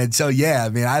Jovanni, man. So, yeah, I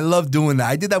mean, I love doing that.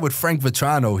 I did that with Frank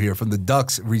Vetrano here from the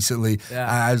Ducks recently. Yeah.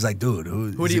 I was like, dude.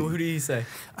 Who did he say?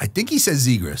 I think he said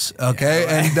Zegras, okay?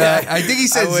 Yeah, and I think he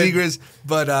said Zegras.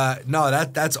 But, no,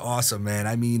 that's awesome, man.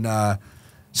 I mean,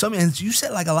 and you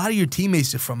said, like, a lot of your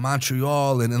teammates are from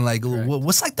Montreal. And like,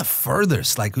 what's, like, the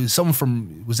furthest? Like,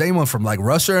 was anyone from, like,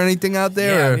 Russia or anything out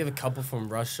there? Yeah, or? we have a couple from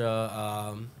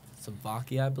Russia.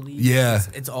 Slovakia, I believe. Yeah.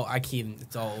 It's all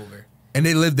it's all over. And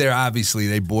they live there, obviously.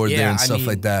 They board there and stuff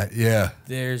like that. Yeah.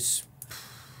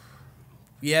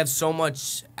 We have so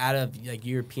much out of like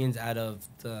Europeans out of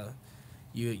the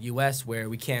U.S. where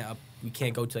we can't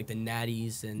go to like the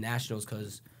natties and nationals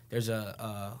because there's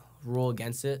a rule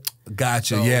against it.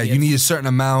 Gotcha. So you need a certain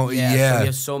amount. Yeah. So we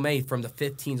have so many from the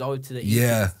 15s all the way to the 18s.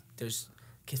 Yeah. There's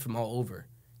kids from all over.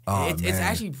 Oh, it's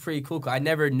actually pretty cool. 'Cause I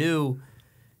never knew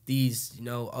these,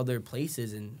 other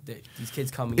places and these kids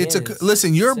coming in.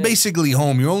 Listen, you're basically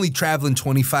home. You're only traveling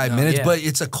 25 minutes, but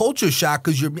it's a culture shock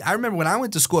because I remember when I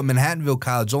went to school at Manhattanville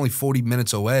College, only 40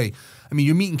 minutes away. I mean,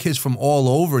 you're meeting kids from all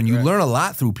over, and you learn a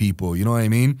lot through people. You know what I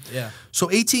mean? Yeah. So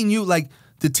 18U, like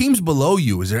the teams below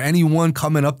you, is there anyone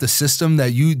coming up the system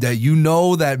that you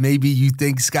know that maybe you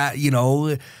think's got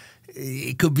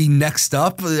it could be next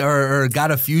up or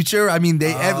got a future? I mean,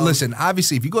 listen,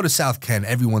 obviously, if you go to South Kent,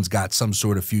 everyone's got some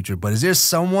sort of future. But is there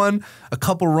someone a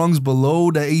couple rungs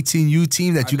below the 18U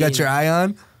team that you got your eye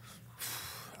on?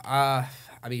 I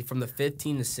mean, from the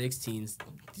 15 to 16s,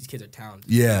 these kids are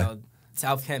talented. Yeah.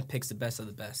 South Kent picks the best of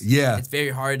the best. Yeah. It's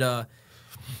very hard to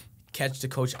catch the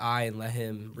coach eye and let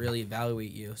him really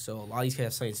evaluate you. So a lot of these kids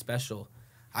have something special.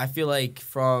 I feel like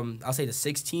I'll say the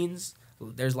 16s,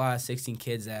 there's a lot of 16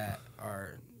 kids that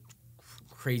are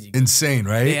crazy good. Insane,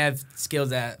 right? They have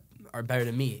skills that are better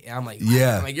than me. And I'm like, wow.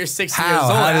 Yeah. I'm like, you're 16 years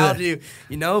old. How do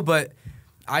you, But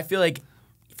I feel like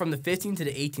from the 15 to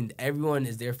the 18, everyone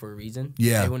is there for a reason.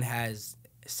 Yeah. Everyone has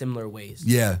similar ways.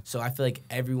 Yeah. So I feel like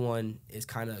everyone is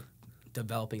kind of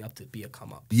developing up to be a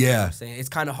come up. Yeah. You know what I'm saying? It's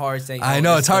kind of hard saying. I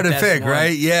know, it's hard to pick,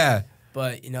 right? Yeah.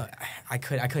 But I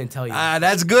couldn't tell you.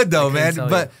 That's good though, man.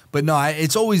 But no,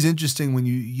 it's always interesting when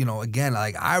again,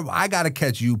 like I gotta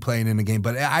catch you playing in the game.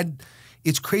 But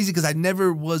it's crazy because I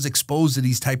never was exposed to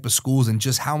these type of schools and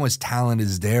just how much talent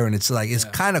is there. And it's like it's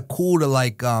kind of cool to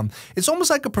like it's almost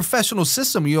like a professional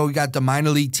system. You got the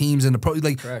minor league teams and the pro.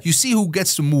 Like Correct. You see who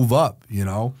gets to move up.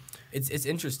 It's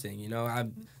interesting.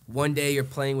 One day you're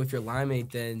playing with your line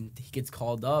mate, then he gets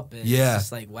called up, and it's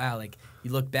just like wow, like. You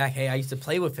look back, hey, I used to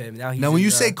play with him. Now when you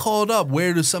say called up,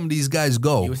 where do some of these guys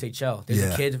go? USHL. There's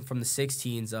a kid from the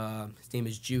 16s. His name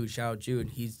is Jude. Shout out Jude.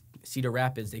 He's Cedar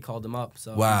Rapids. They called him up.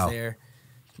 So he's there.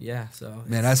 Yeah, so.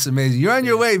 Man, that's amazing. You're on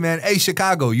your way, man. Hey,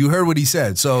 Chicago, you heard what he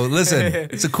said. So listen,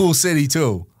 it's a cool city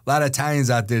too. A lot of Italians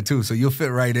out there too. So you'll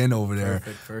fit right in over there.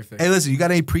 Perfect. Hey, listen, you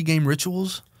got any pregame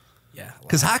rituals? Yeah.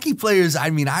 Because hockey players,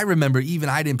 I mean, I remember even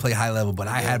I didn't play high level, but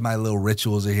I had my little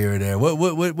rituals here or there. What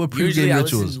pregame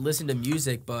rituals? Usually I listen to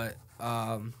music, but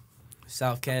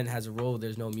South Kent has a rule.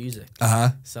 There's no music.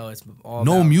 So it's all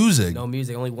no music. No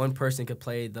music. Only one person could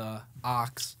play the aux.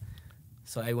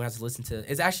 So everyone has to listen to it.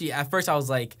 It's actually at first I was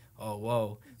like, oh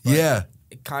whoa. But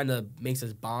it kind of makes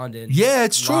us bond and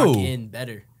it's lock true. in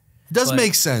better. It does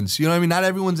make sense. You know what I mean? Not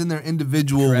everyone's in their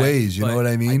individual ways. You know what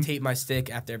I mean? I tape my stick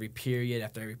after every period,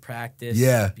 after every practice.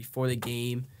 Yeah. Before the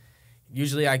game.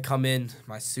 Usually I come in,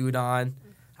 my suit on.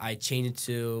 I change it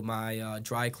to my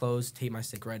dry clothes, tape my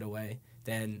stick right away.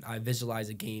 Then I visualize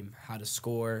a game, how to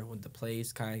score, what the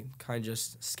plays, kind of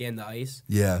just scan the ice.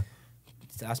 Yeah.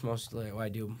 That's mostly what I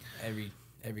do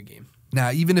every game.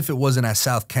 Now, even if it wasn't at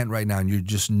South Kent right now and you're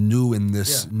just new in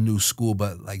this new school,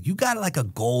 but like you got like a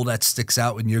goal that sticks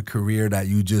out in your career that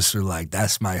you just are like,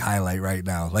 that's my highlight right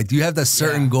now. Like, do you have that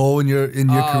certain goal in your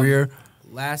career?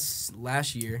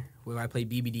 Last year when I played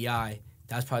BBDI,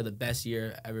 that was probably the best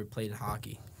year I ever played in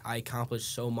hockey. I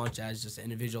accomplished so much as just an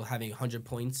individual, having 100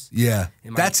 points. Yeah,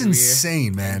 in my that's career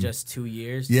insane, man. In just 2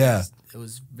 years. Yeah, it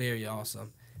was very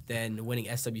awesome. Then winning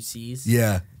SWCs.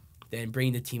 Yeah. Then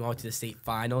bringing the team out to the state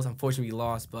finals. Unfortunately, we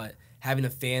lost, but having a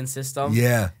fan system.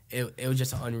 Yeah. It was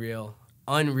just an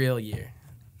unreal year.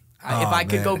 If I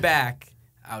could go back,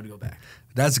 I would go back.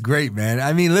 That's great, man.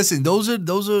 I mean, listen,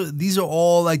 these are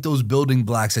all like those building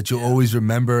blocks that you'll always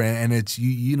remember, and it's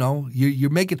you're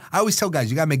making. I always tell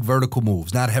guys you gotta make vertical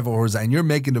moves, not heavy horizontal, and you're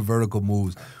making the vertical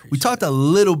moves. We talked a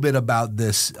little bit about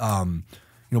this,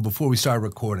 before we started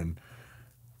recording.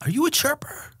 Are you a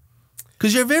chirper?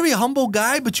 Because you're a very humble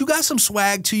guy, but you got some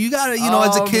swag too. You got, you know,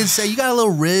 as the kids say, you got a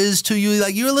little riz to you.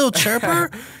 Like, you're a little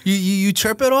chirper. you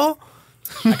chirp at all?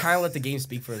 I kind of let the game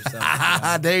speak for itself. You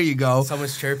know? There you go.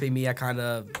 Someone's chirping me, I kind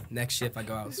of, next shift, I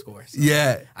go out and score. So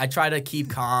yeah. I try to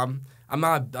keep calm. I'm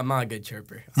not a good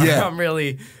chirper. Yeah. I'm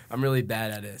really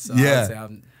bad at it. So yeah. I would say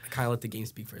I kind of let the game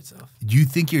speak for itself. Do you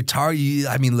think your target,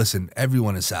 I mean, listen,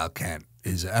 everyone in South Kent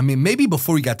is, I mean, maybe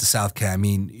before you got to South Kent, I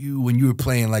mean, when you were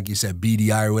playing, like you said,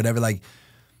 BDI or whatever, like,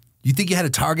 you think you had a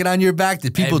target on your back?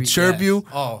 Did people chirp you?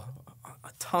 Oh,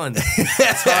 tons,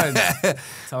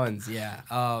 tons. Yeah.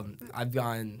 I've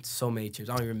gotten so many chirps.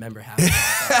 I don't even remember half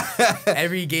of them.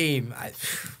 Every game,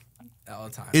 all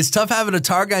the time. It's tough having a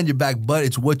target on your back, but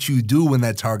it's what you do when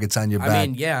that target's on your back. I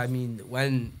mean, yeah. I mean,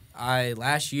 when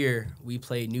last year we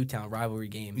played Newtown rivalry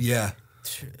game. Yeah.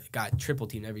 Got triple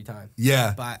teamed every time.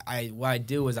 Yeah. But what I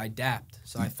do is I adapt.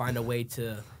 So I find a way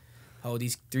to,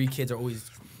 these 3 kids are always,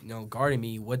 you know, guarding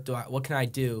me. What can I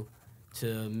do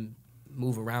to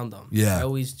move around them? Yeah. I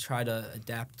always try to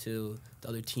adapt to the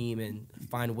other team and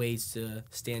find ways to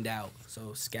stand out.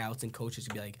 So scouts and coaches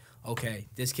can be like, okay,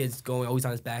 this kid's going always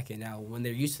on his backhand. Now, when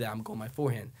they're used to that, I'm going my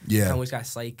forehand. Yeah. I always got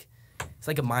it's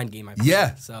like a mind game.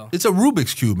 Yeah. So it's a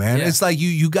Rubik's Cube, man. Yeah. It's like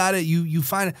you got it. You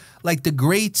find it, like the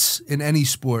greats in any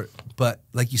sport. But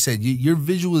like you said, your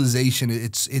visualization,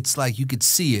 it's like you could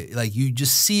see it. Like you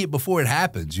just see it before it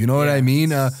happens. You know what I mean?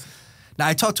 Now,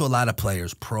 I talk to a lot of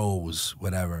players, pros,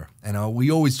 whatever, and we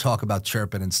always talk about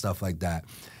chirping and stuff like that.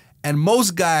 And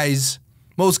most guys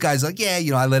like, yeah,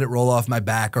 you know, I let it roll off my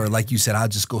back, or like you said, I'll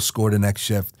just go score the next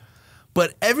shift.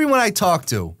 But everyone I talk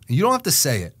to, and you don't have to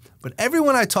say it, but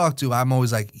everyone I talk to, I'm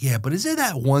always like, yeah, but is there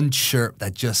that one chirp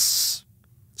that just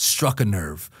struck a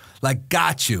nerve? Like,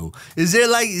 got you. Is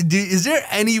there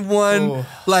anyone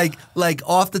like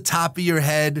off the top of your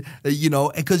head, you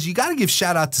know, because you got to give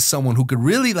shout out to someone who could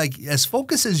really, like, as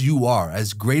focused as you are,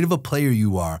 as great of a player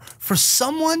you are, for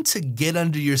someone to get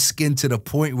under your skin to the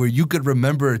point where you could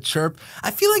remember a chirp, I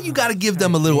feel like you got to give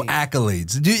them a little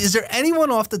accolades. Is there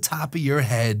anyone off the top of your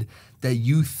head that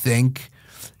you think,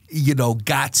 you know,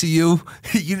 got to you?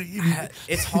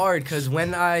 It's hard because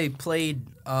when I played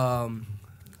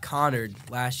Connard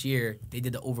last year, they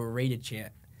did the overrated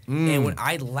chant. And when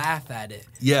I laugh at it,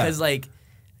 because like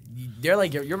they're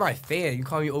like, you're my fan, you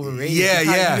call me overrated. You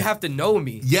have to know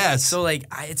me. Yes. So like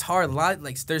it's hard. A lot,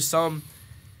 like, there's some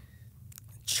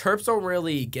chirps don't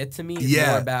really get to me. It's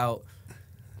more about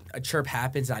a chirp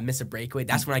happens and I miss a breakaway.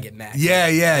 That's when I get mad.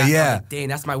 I'm like, dang,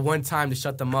 that's my one time to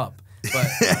shut them up. But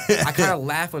I kind of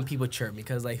laugh when people chirp me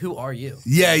because, like, who are you?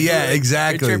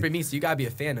 Exactly. You're chirping me, so you gotta be a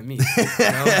fan of me. You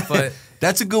know? But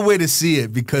that's a good way to see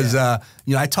it because,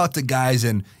 you know, I talk to guys,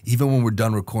 and even when we're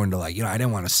done recording, they're like, you know, I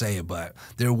didn't want to say it, but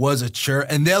there was a chirp,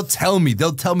 and they'll tell me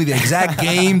the exact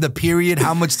game, the period,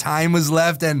 how much time was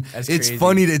left, and it's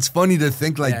funny. It's funny to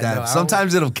think like that. No,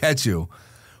 sometimes it'll catch you.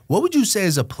 What would you say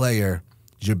as a player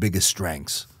is your biggest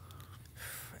strengths?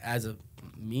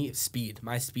 Speed.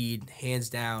 My speed, hands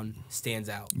down, stands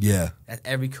out. Yeah.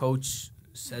 Every coach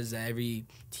says that every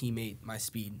teammate, my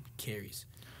speed carries.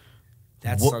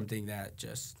 That's something that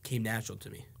just came natural to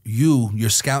me.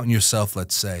 You're scouting yourself.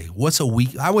 Let's say, what's a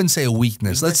weak? I wouldn't say a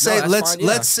weakness. Let's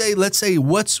say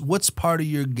what's part of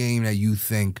your game that you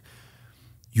think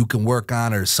you can work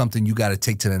on, or something you got to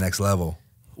take to the next level?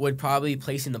 Would probably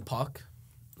placing the puck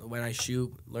when I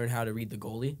shoot. Learn how to read the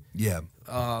goalie. Yeah.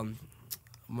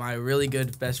 My really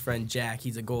good best friend, Jack,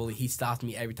 he's a goalie. He stops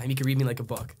me every time. He can read me like a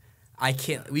book. I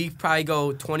can't. We probably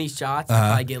go 20 shots, and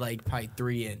I get like probably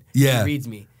 3 in. Yeah. He reads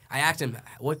me. I asked him,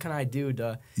 what can I do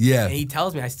to... Yeah. And he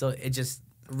tells me it's just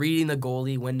reading the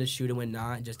goalie, when to shoot and when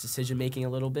not, just decision-making a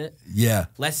little bit. Yeah.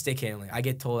 Less stick handling. I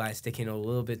get told I stick handle a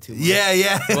little bit too much.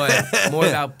 Yeah. But more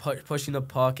about pushing the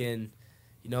puck and,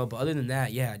 you know, but other than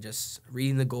that, yeah, just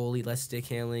reading the goalie, less stick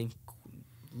handling,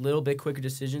 little bit quicker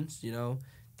decisions, you know,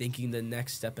 thinking the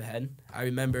next step ahead. I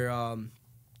remember I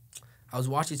was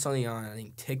watching something on, I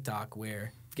think, TikTok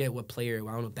where, I forget what player,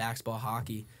 I don't know, basketball,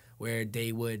 hockey, where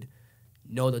they would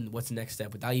know what's the next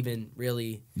step without even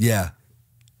really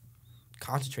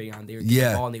concentrating on it. They would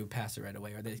get the ball and they would pass it right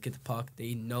away. Or they get the puck,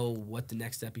 they know what the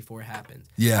next step before it happens.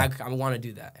 Yeah. I want to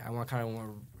do that. I kind of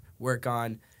want to work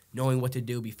on knowing what to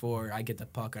do before I get the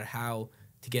puck, or how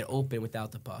to get open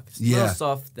without the puck. It's little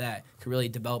stuff that can really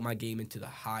develop my game into the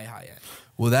high end.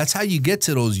 Well, that's how you get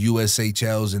to those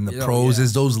USHLs and the pros,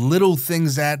 is those little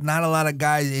things that not a lot of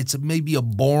guys, it's maybe a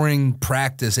boring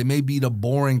practice. It may be the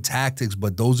boring tactics,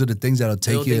 but those are the things that'll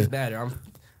take you. Little things matter.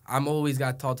 I'm always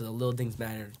got taught that the little things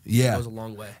matter. Yeah. It goes a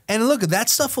long way. And look, that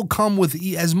stuff will come with,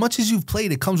 as much as you've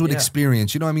played, it comes with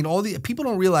experience. You know what I mean? All the people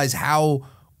don't realize how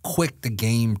quick the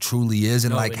game truly is,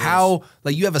 and like how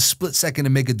like you have a split second to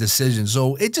make a decision.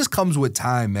 So it just comes with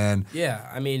time, man. Yeah,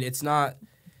 I mean it's not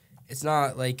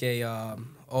like a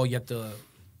you have to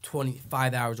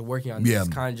 25 hours of working on this.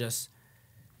 It's kind of just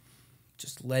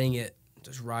letting it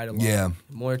just ride along. Yeah.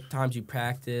 More times you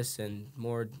practice and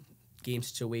more game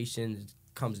situations, it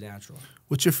comes natural.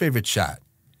 What's your favorite shot?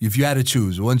 If you had to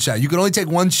choose one shot, you can only take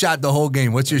one shot the whole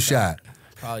game. What's your shot?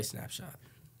 Probably snapshot.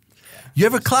 You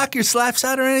ever clock your slap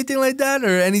shot or anything like that,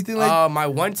 or anything like? My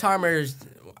one timers,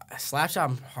 slap shot,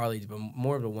 I'm hardly, but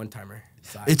more of a one timer.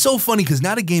 It's so funny because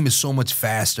now the game is so much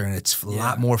faster and it's a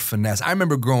lot more finesse. I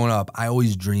remember growing up, I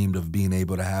always dreamed of being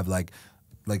able to have like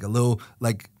a little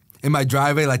in my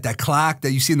driveway, like that clock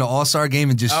that you see in the All-Star game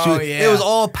and just shoot. Yeah. It was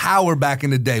all power back in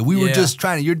the day. We were just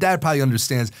trying to, your dad probably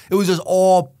understands, it was just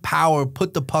all power,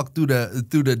 put the puck through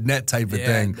the net type of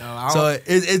thing. No, so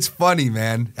it's funny,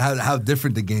 man, how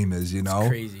different the game is, you know? It's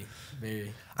crazy.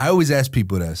 Very. I always ask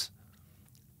people this.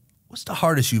 What's the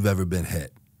hardest you've ever been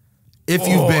hit? If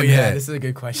you've been hit. This is a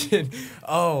good question.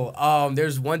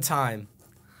 There's one time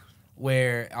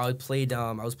where I was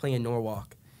playing in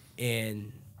Norwalk,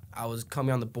 and I was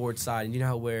coming on the board side, and you know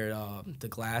how where the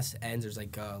glass ends, there's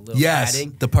like a little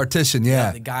padding? The partition,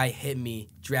 The guy hit me,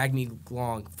 dragged me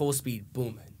along, full speed,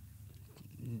 boom,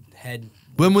 head.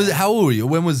 When was it? How old were you?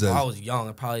 When was this? I was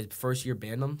young, probably first year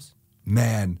Bandoms.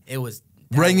 Man. It was...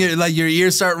 Ringing, like your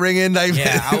ears start ringing. Like,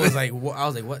 yeah, I was like,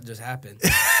 what just happened?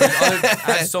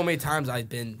 So many times I've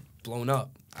been blown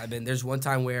up. There's one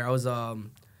time where I was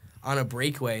on a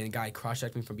breakaway and a guy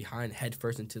cross-checked me from behind, head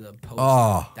first into the post.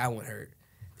 Oh. That one hurt.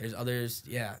 There's others,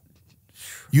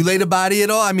 You lay the body at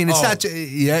all? I mean, it's not.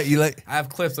 You like. I have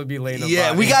clips of me laying the body.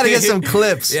 Yeah, we got to get some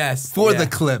clips. Yes, for the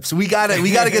clips. We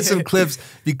gotta get some clips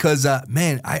because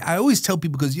man, I always tell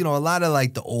people because a lot of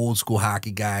like the old school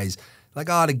hockey guys. Like,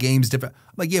 the game's different.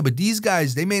 I'm like, yeah, but these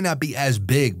guys, they may not be as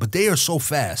big, but they are so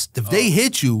fast. If they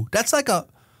hit you, it's like a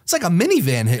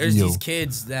minivan hitting There's you. These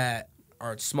kids that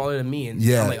are smaller than me, and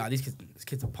I'm like, this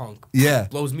kid's a punk. Yeah.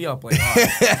 Blows me up. Like,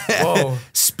 whoa.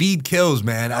 Speed kills,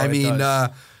 man. I mean,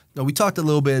 we talked a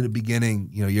little bit at the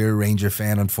beginning. You're a Ranger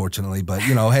fan, unfortunately, but,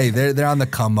 hey, they're on the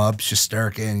come up.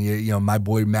 Shesterkin, and, my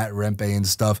boy Matt Rempe and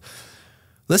stuff.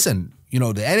 Listen,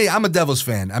 I'm a Devils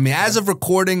fan. I mean, as of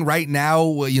recording right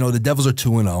now, the Devils are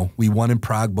 2-0. We won in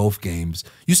Prague both games.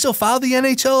 You still follow the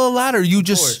NHL a lot, or you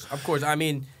Of course. I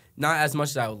mean, not as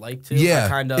much as I would like to.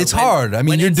 Yeah, it's hard. I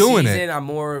mean, you're doing it. I'm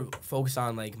more focused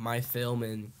on like my film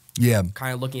and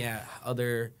kind of looking at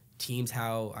other teams,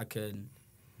 how I could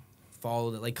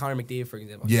follow that. Like Connor McDavid, for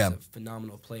example. He's a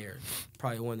phenomenal player,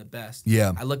 probably one of the best.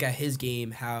 Yeah, I look at his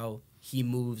game, how he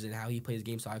moves and how he plays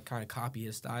the game, so I kind of copy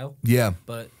his style. Yeah,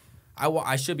 but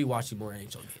I should be watching more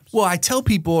NHL games. Well, I tell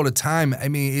people all the time, I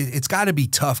mean, it's got to be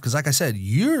tough because, like I said,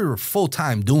 you're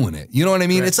full-time doing it. You know what I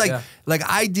mean? Correct, it's like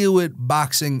I deal with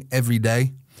boxing every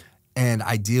day, and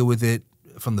I deal with it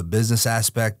from the business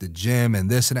aspect, the gym, and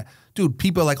this and that. Dude,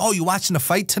 people are like, oh, you watching the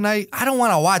fight tonight? I don't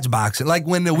want to watch boxing. Like,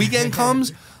 when the weekend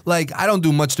comes, like, I don't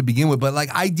do much to begin with, but, like,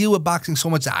 I deal with boxing so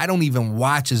much that I don't even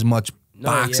watch as much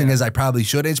boxing as I probably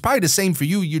should. It's probably the same for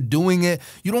you. You're doing it.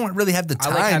 You don't really have the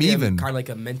time even. Kind of like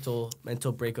a mental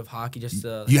break of hockey. Just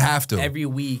you have to every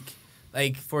week.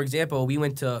 Like for example, we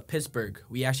went to Pittsburgh.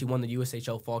 We actually won the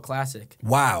USHL Fall Classic.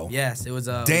 Wow. Yes, it was.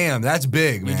 Damn, that's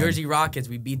big, man. New Jersey Rockets.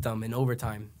 We beat them in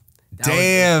overtime.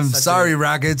 Damn, sorry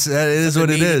Rockets. That is what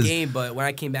it is. Game, but when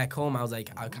I came back home, I was like,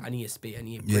 I need a space. I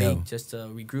need a break just to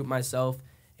regroup myself,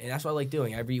 and that's what I like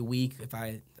doing every week. If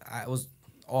I was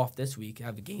off this week. I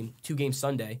have two games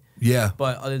Sunday. Yeah.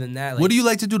 But other than that, what do you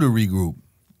like to do to regroup?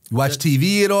 You watch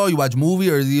TV at all? You watch movie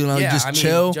or just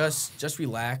chill? Just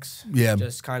relax. Yeah.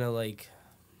 Just kind of like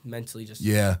mentally just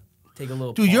take a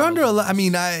little. Dude, you're under a lot. I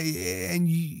mean,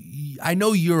 I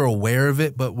know you're aware of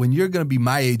it, but when you're gonna be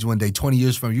my age one day, 20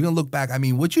 years from, you're gonna look back. I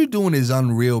mean, what you're doing is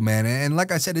unreal, man. And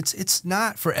like I said, it's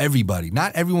not for everybody.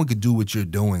 Not everyone could do what you're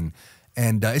doing,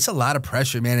 and it's a lot of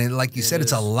pressure, man. And like you said,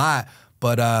 it's a lot,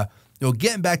 but.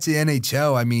 Getting back to the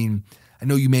NHL, I mean, I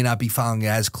know you may not be following it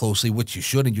as closely, which you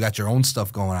shouldn't. You got your own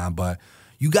stuff going on, but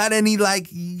you got any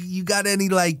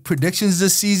predictions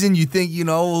this season? You think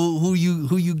who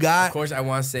you got? Of course, I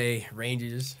want to say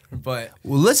Rangers, but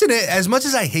listen, as much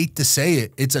as I hate to say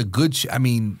it, it's a good. I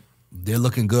mean, they're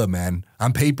looking good, man.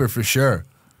 On paper, for sure.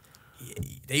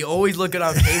 They always look good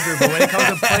on paper, but when it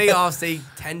comes to playoffs, they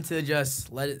tend to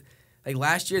just let it. Like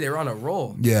last year, they were on a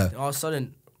roll. Yeah. And all of a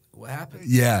sudden. What happened?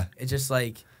 Yeah. It's just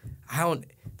like the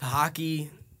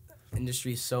hockey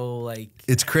industry is so like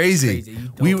it's crazy.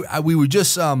 We were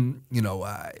just last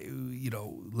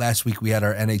week we had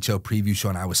our NHL preview show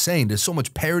and I was saying there's so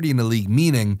much parity in the league,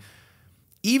 meaning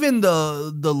even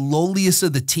the lowliest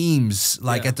of the teams,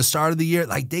 like at the start of the year,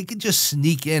 like they could just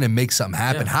sneak in and make something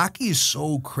happen. Hockey is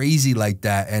so crazy like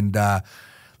that. And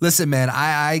listen, man,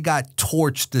 I got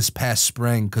torched this past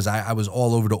spring because I was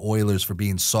all over the Oilers for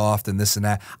being soft and this and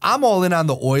that. I'm all in on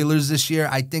the Oilers this year.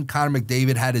 I think Connor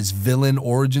McDavid had his villain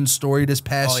origin story this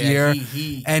past year,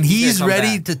 and he's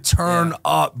ready to turn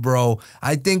up, bro.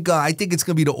 I think it's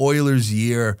gonna be the Oilers'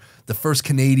 year. The first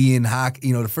Canadian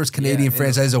hockey, the first Canadian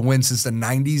franchise to win since the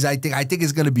 '90s. I think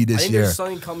it's gonna be this year. There's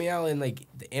something coming out in like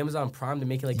the Amazon Prime to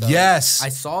make it like. Yes, I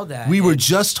saw that. We were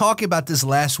just talking about this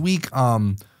last week.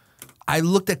 I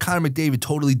looked at Connor McDavid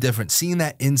totally different, seeing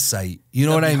that insight. You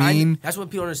know what I mean? That's what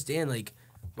people understand. Like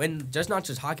when not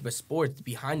just hockey but sports,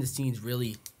 behind the scenes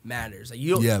really matters. Like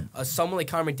someone like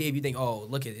Connor McDavid, you think, oh,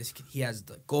 look at this, he has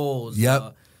the goals.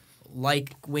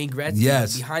 Like Wayne Gretzky.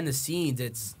 Yes. Behind the scenes,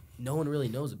 it's. No one really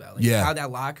knows about. Like how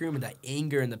that locker room and that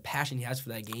anger and the passion he has for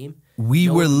that game. We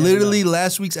were literally,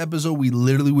 last week's episode, we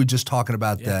literally were just talking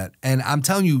about that. And I'm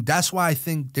telling you, that's why I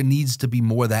think there needs to be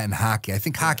more of that in hockey. I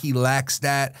think hockey lacks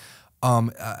that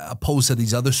opposed to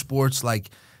these other sports.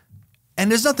 And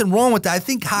there's nothing wrong with that. I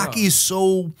think hockey is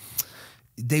so...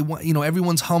 They want,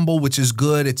 everyone's humble, which is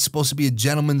good. It's supposed to be a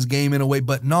gentleman's game in a way,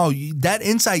 but no, that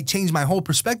insight changed my whole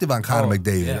perspective on Connor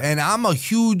McDavid. And I'm a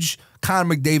huge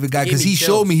Connor McDavid guy because he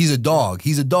showed me he's a dog.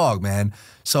 He's a dog, man.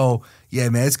 So yeah,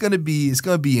 man, it's gonna be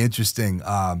interesting.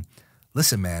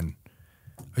 Listen, man,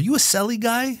 are you a Selly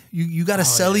guy? You got a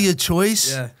Selly a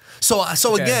choice? Yeah.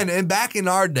 So again, and back in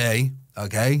our day,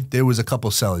 there was a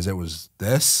couple Sellys. There was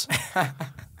this.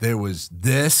 There was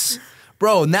this.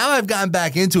 Bro, now I've gotten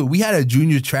back into it. We had a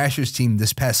junior trashers team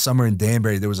this past summer in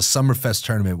Danbury. There was a Summerfest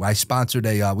tournament where I sponsored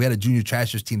we had a junior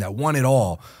trashers team that won it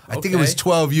all. I think it was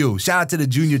 12U. Shout out to the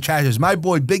junior trashers. My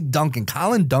boy, Big Duncan,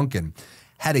 Colin Duncan,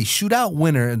 had a shootout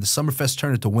winner in the Summerfest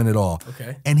tournament to win it all.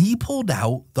 And he pulled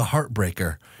out the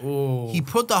Heartbreaker. Ooh. He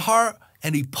put the heart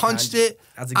and he punched it.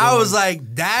 I was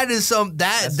like, that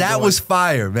was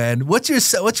fire, man. What's your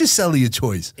Selly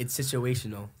choice? It's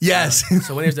situational. Yes.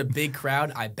 So when there's a big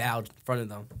crowd, I bow in front of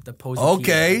them. The opposing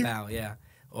team, I bow,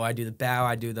 Or I do the bow,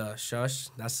 I do the shush.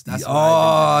 That's that's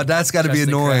got to be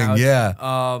annoying. Crowd. Yeah.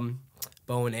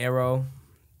 Bow and arrow,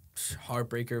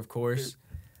 Heartbreaker, of course.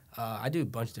 I do a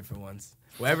bunch of different ones.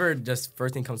 Whatever, just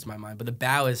first thing comes to my mind. But the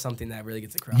bow is something that really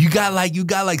gets a crowd. You got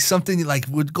like something like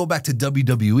would go back to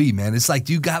WWE, man. It's like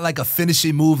you got like a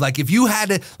finishing move. Like if you had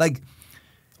to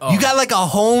you got like a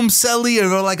home Selly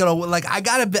or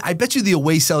I bet you the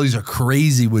away Sellys are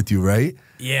crazy with you, right?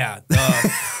 Yeah.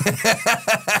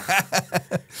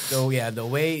 So yeah, the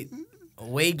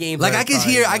away games. Like I can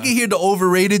hear the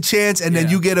overrated chants, and then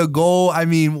you get a goal. I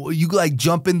mean, you like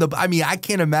jump in the. I mean, I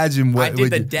can't imagine what. I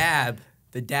did the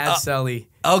dab Selly.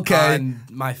 Okay. On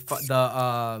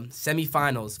the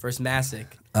semifinals versus Masick.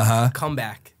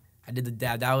 Comeback. I did the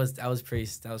dab. That was pretty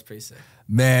sick.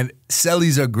 Man,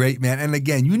 Sellys are great, man. And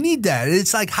again, you need that.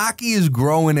 It's like hockey is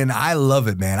growing, and I love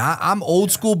it, man. I'm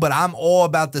old school, but I'm all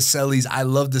about the Sellys. I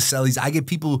love the Sellys.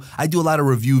 I do a lot of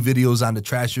review videos on the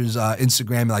Trashers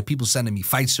Instagram, and like people sending me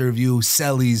fights to review,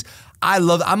 Sellys.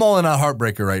 I'm all in on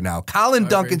Heartbreaker right now. Colin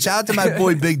Duncan, shout out to my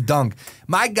boy Big Dunk.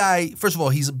 My guy, first of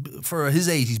all, for his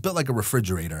age, he's built like a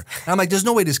refrigerator. And I'm like, there's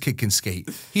no way this kid can skate.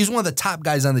 He's one of the top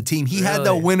guys on the team. He had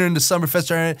the winner in the Summerfest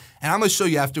tournament, and I'm gonna show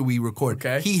you after we record.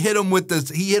 Okay. He hit him with the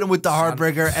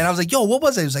Heartbreaker, and I was like, yo, what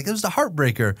was it? He was like, it was the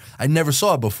Heartbreaker. I never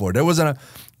saw it before. There wasn't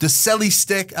the Selly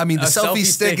stick. I mean, the selfie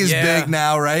stick is big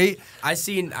now, right? I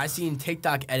seen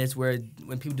TikTok edits where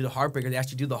when people do the Heartbreaker, they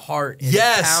actually do the heart and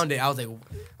pound it.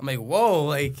 I'm like, whoa,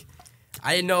 like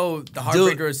I didn't know the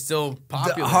Heartbreaker is still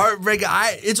popular. The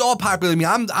Heartbreaker, it's all popular to me.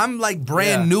 I'm like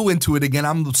brand new into it again.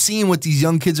 I'm seeing what these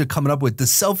young kids are coming up with. The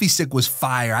selfie stick was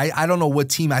fire. I don't know what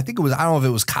team. I don't know if it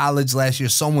was college last year.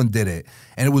 Someone did it,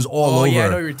 and it was all over. Oh yeah, I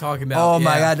know what you're talking about. Oh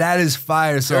my God, that is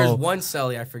fire. So there's one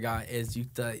Selly I forgot is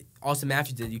Austin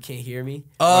Matthews did You Can't Hear Me.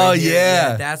 Oh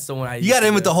yeah, that's the one You got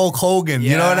in with the Hulk Hogan.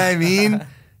 You know what I mean?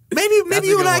 Maybe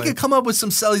you and I could come up with some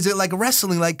Sellys that like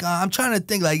wrestling. Like I'm trying to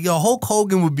think. Like Hulk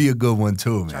Hogan would be a good one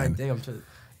too, man.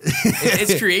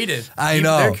 It's creative. I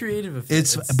know they're creative.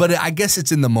 But I guess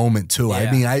it's in the moment too. Yeah.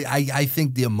 I mean, I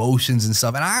think the emotions and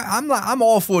stuff, and I'm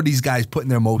all for these guys putting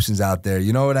their emotions out there.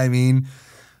 You know what I mean?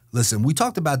 Listen, we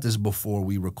talked about this before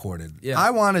we recorded. Yeah.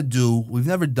 I want to we've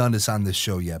never done this on this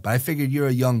show yet, but I figured you're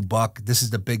a young buck. This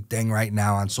is the big thing right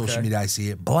now on social media. I see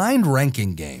it. Blind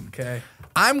ranking game. Okay.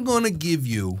 I'm going to give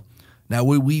you, now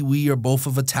we are both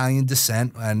of Italian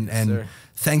descent, and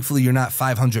thankfully you're not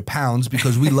 500 pounds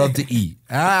because we love to eat.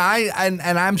 And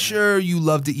I'm sure you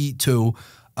love to eat too.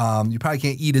 You probably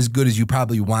can't eat as good as you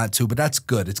probably want to, but that's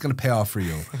good. It's going to pay off for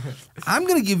you. I'm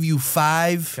going to give you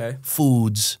 5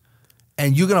 foods,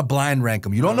 and you're going to blind rank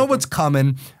them. You don't know what's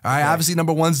coming. All right, obviously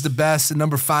number 1's the best, and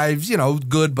number 5's, you know,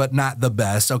 good but not the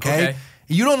best, okay?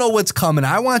 You don't know what's coming.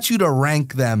 I want you to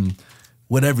rank them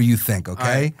whatever you think,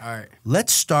 okay? All right.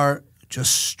 Let's start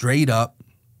just straight up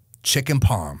chicken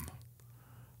parm.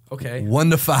 Okay. 1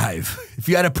 to 5. If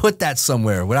you had to put that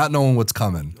somewhere without knowing what's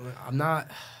coming. I'll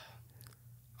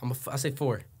say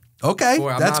 4. Okay,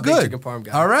 4. that's not good. A big chicken parm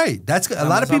guy. All right, that's good. A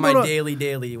lot of people on my don't.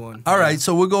 daily one. All right,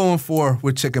 so we're going 4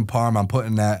 with chicken parm. I'm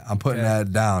putting that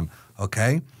down.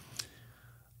 Okay.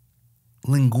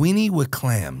 Linguine with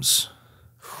clams.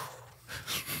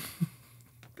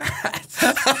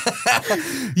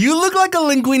 You look like a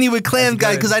linguine with clams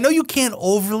guy because I know you can't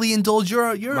overly indulge.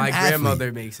 You're my an athlete.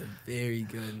 grandmother makes a very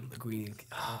good linguine.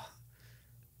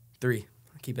 3.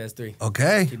 Keep it as 3.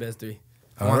 Okay. Keep it as 3.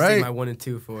 I All want to right. see my 1 and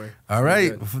 2 for. All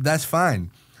right, that's fine.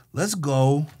 Let's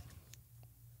go.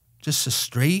 Just a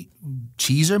straight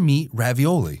cheese or meat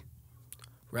ravioli.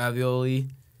 Ravioli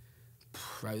is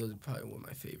probably one of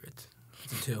my favorites.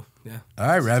 It's a 2. Yeah. All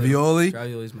right, ravioli.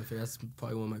 Ravioli is my favorite. That's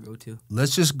probably one of my go-to.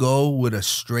 Let's just go with a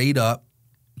straight up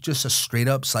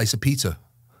slice of pizza.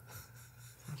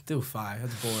 Do 5.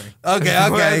 That's boring. Okay. That's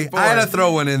boring. I had to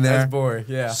throw one in there. That's boring.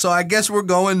 Yeah. So I guess we're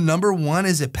going number 1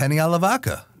 is it penne alla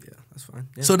vodka. Yeah, that's fine.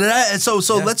 Yeah. So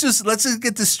let's just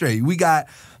get this straight. We got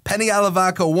penne alla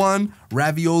vodka 1,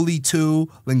 ravioli 2,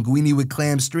 linguine with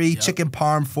clams 3, chicken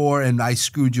parm 4, and I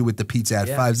screwed you with the pizza at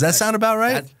 5. Does that sound about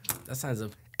right? That sounds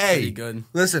Hey, pretty good.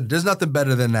 Listen, there's nothing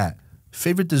better than that.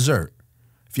 Favorite dessert,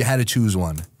 if you had to choose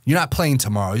one. You're not playing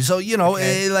tomorrow, so you know,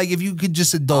 like if you could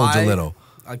just indulge a little.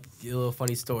 I'll give you a little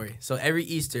funny story. So every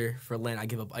Easter for Lent, I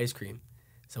give up ice cream.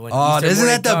 So when isn't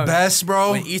that the best,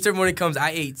 bro? When Easter morning comes, I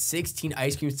ate 16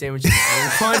 ice cream sandwiches.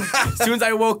 As soon as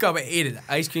I woke up, I ate it.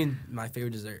 Ice cream, my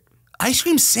favorite dessert. Ice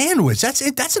cream sandwich. That's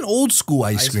it. That's an old school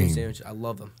ice cream sandwich. I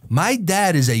love them. My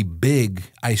dad is a big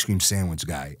ice cream sandwich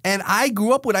guy, and I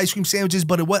grew up with ice cream sandwiches.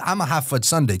 But I'm a hot fudge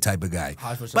sundae type of guy.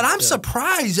 But I'm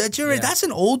surprised that that's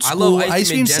an old school ice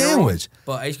cream sandwich.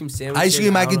 But ice cream sandwich. Ice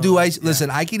cream, I could do ice.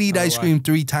 Listen, I could eat ice cream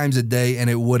 3 times a day, and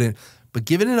it wouldn't. But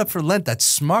giving it up for Lent, that's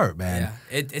smart, man.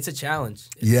 Yeah, it's a challenge.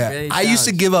 I used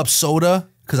to give up soda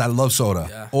because I love soda.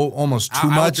 Yeah. Almost too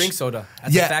much. I don't drink soda.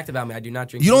 That's a fact about me. I do not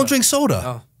drink. You don't drink soda.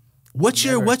 No. What's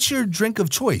your drink of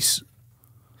choice?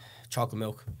 Chocolate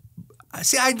milk.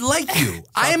 See, I like you.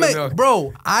 I am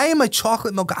a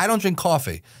chocolate milk. I don't drink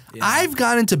coffee. Yeah. I've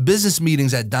gone into business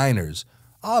meetings at diners.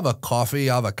 I'll have a coffee,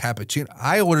 I'll have a cappuccino.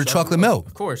 I order chocolate milk.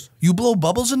 Of course. You blow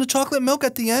bubbles in the chocolate milk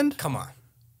at the end? Come on.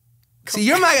 See,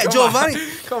 you're my guy, Jovanni.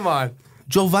 Come on.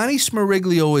 Jovanni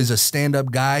Smeriglio is a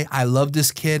stand-up guy. I love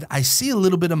this kid. I see a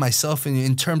little bit of myself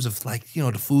in terms of like, you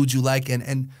know, the foods you like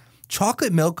and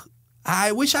chocolate milk.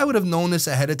 I wish I would have known this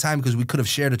ahead of time because we could have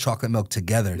shared a chocolate milk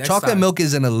together. Chocolate milk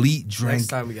is an elite drink. Next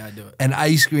time we gotta do it. And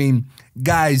ice cream.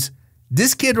 Guys,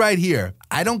 this kid right here,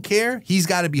 I don't care. He's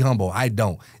got to be humble. I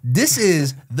don't. This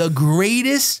is the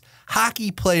greatest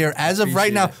hockey player as of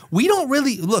right now. We don't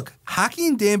really, look, hockey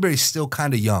in Danbury is still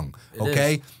kind of young,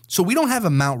 okay? So we don't have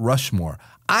a Mount Rushmore.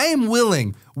 I am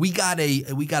willing, we got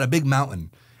a big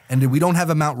mountain. And we don't have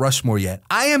a Mount Rushmore yet.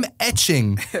 I am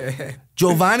etching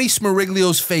Jovanni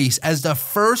Smeriglio's face as the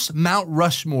first Mount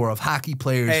Rushmore of hockey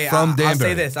players from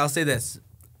Danbury. I'll say this.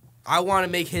 I want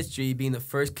to make history being the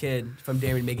first kid from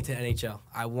Danbury to make it to NHL.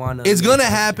 It's going to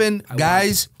happen,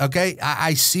 guys, okay?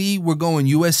 I see we're going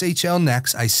USHL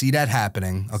next. I see that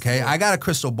happening, okay? I got a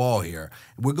crystal ball here.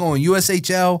 We're going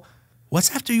USHL.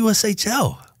 What's after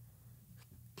USHL?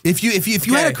 If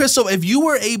you had a crystal, if you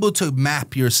were able to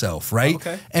map yourself, right?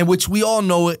 Okay. And which we all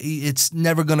know it's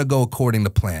never gonna go according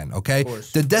to plan, okay?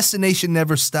 The destination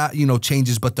never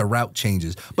changes, but the route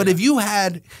changes. But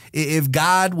if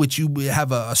God, which you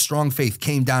have a strong faith,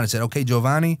 came down and said, okay,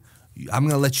 Jovanni, I'm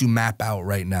gonna let you map out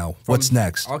right now. What's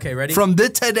next? Okay, ready? From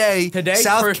today,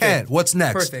 South Kent, what's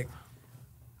next? Perfect.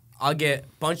 I'll get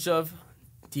a bunch of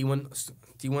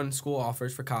D1 school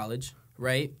offers for college,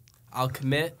 right? I'll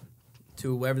commit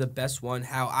to whatever the best one,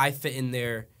 how I fit in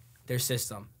their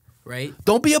system, right?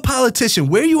 Don't be a politician.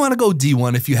 Where you want to go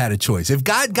D1 if you had a choice? If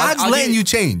God's letting you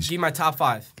change. Give me my top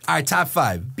 5. All right, top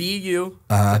 5. BU,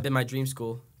 that's been my dream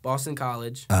school. Boston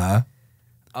College.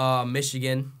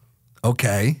 Michigan.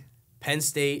 Okay. Penn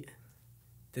State.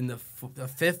 Then the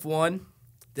 5th one,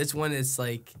 this one is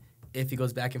like, if it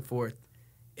goes back and forth,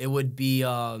 it would be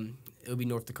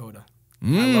North Dakota. I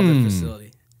love the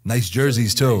facility. Nice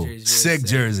jerseys too. Sick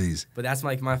jerseys. But that's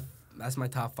my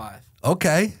top 5.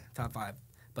 Okay. Top 5.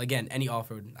 But again, any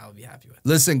offer I would be happy with.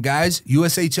 Listen, guys,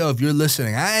 USHL, if you're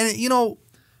listening,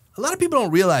 A lot of people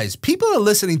don't realize people are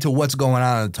listening to what's going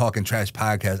on the Talkin Trash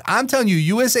podcast. I'm telling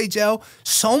you, USHL,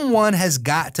 someone has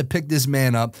got to pick this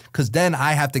man up because then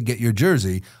I have to get your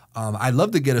jersey. I'd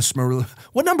love to get a Smeriglio.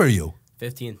 What number are you?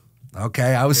 15.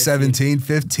 Okay, I was 17,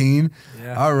 15.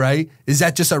 Yeah. All right. Is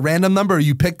that just a random number or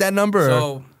you picked that number?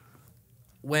 So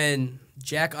when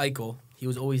Jack Eichel, he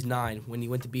was always 9. When he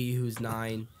went to BU, he was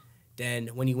 9. Then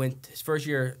when he went his first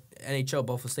year NHL,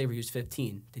 Buffalo Sabres, he was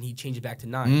 15. Then he changed it back to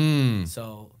 9.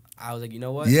 So I was like, you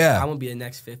know what? Yeah. I'm going to be the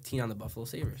next 15 on the Buffalo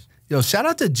Sabres. Yo, shout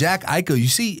out to Jack Eichel. You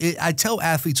see, I tell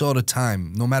athletes all the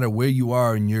time, no matter where you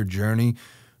are in your journey,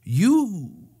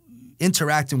 you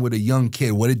interacting with a young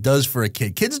kid, what it does for a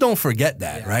kid. Kids don't forget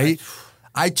that, right?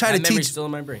 I try to teach. Still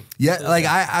in my brain. Yeah, like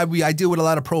I deal with a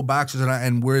lot of pro boxers,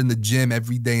 and we're in the gym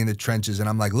every day in the trenches, and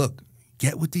I'm like, look,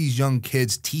 get with these young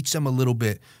kids, teach them a little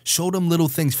bit, show them little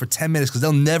things for 10 minutes, because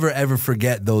they'll never ever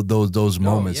forget those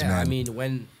moments, man. I mean,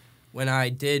 when I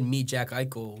did meet Jack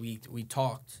Eichel, we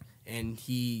talked, and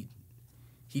he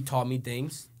taught me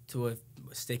things to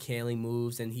stick handling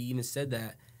moves, and he even said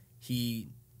that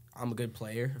I'm a good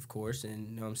player, of course, and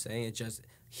you know what I'm saying? It's just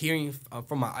hearing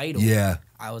from my idol. Yeah.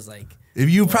 I was like... If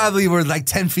you probably were like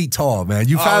 10 feet tall, man.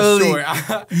 You probably...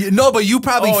 Sure. No, but you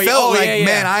probably felt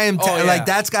man, I am... Like,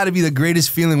 that's got to be the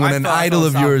greatest feeling when an idol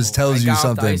of yours tells you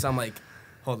something. Ice, I'm like,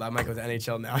 hold on, I might go to the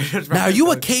NHL now. Now, are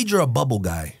you a cage or a bubble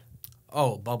guy?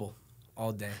 Oh, bubble.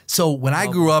 All day. So when I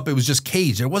grew up, it was just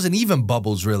cage. There wasn't even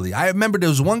bubbles, really. I remember there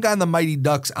was one guy in the Mighty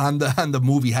Ducks on the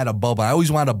movie had a bubble. I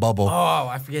always wanted a bubble. Oh,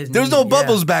 I forget his name. There was no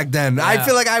bubbles back then. Yeah. I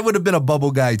feel like I would have been a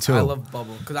bubble guy, too. I love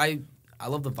bubble because I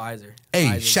love the visor.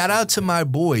 Hey, shout out to my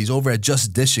boys over at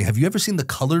Just Dishing. Have you ever seen the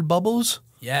colored bubbles?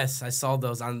 Yes, I saw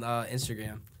those on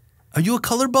Instagram. Are you a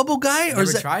colored bubble guy? I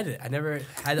never tried it. I never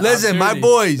had the Listen, my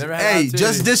boys, hey,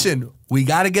 Just Dishing. We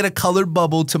got to get a colored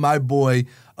bubble to my boy.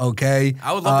 Okay,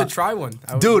 I would love to try one,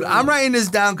 dude. I'm writing this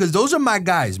down because those are my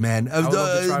guys, man.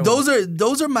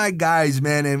 Those are my guys,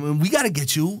 man. And we got to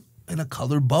get you in a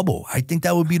colored bubble. I think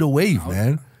that would be the wave,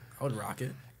 man. I would rock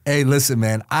it. Hey, listen,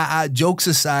 man. I jokes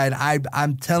aside,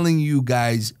 I'm telling you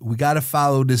guys, we got to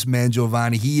follow this man,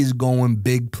 Jovanni. He is going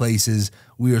big places.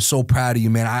 We are so proud of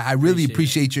you, man. I really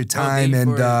appreciate your time.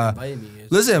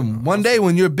 Listen, one day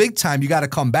when you're big time, you got to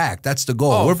come back. That's the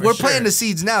goal. We're planting the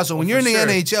seeds now. So when you're in the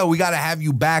NHL, we got to have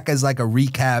you back as like a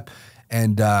recap.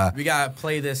 And we got to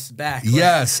play this back.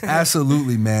 Yes,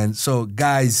 absolutely, man. So,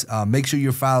 guys, make sure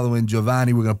you're following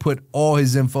Jovanni. We're going to put all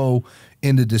his info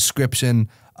in the description.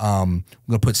 We're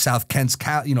gonna put South Kent's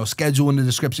schedule in the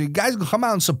description. You guys can come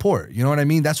out and support. You know what I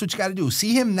mean? That's what you got to do.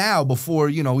 See him now before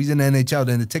he's in the NHL.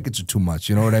 Then the tickets are too much.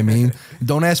 You know what I mean?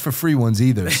 Don't ask for free ones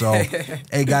either. So,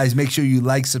 hey guys, make sure you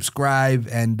like, subscribe,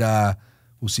 and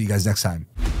we'll see you guys next time.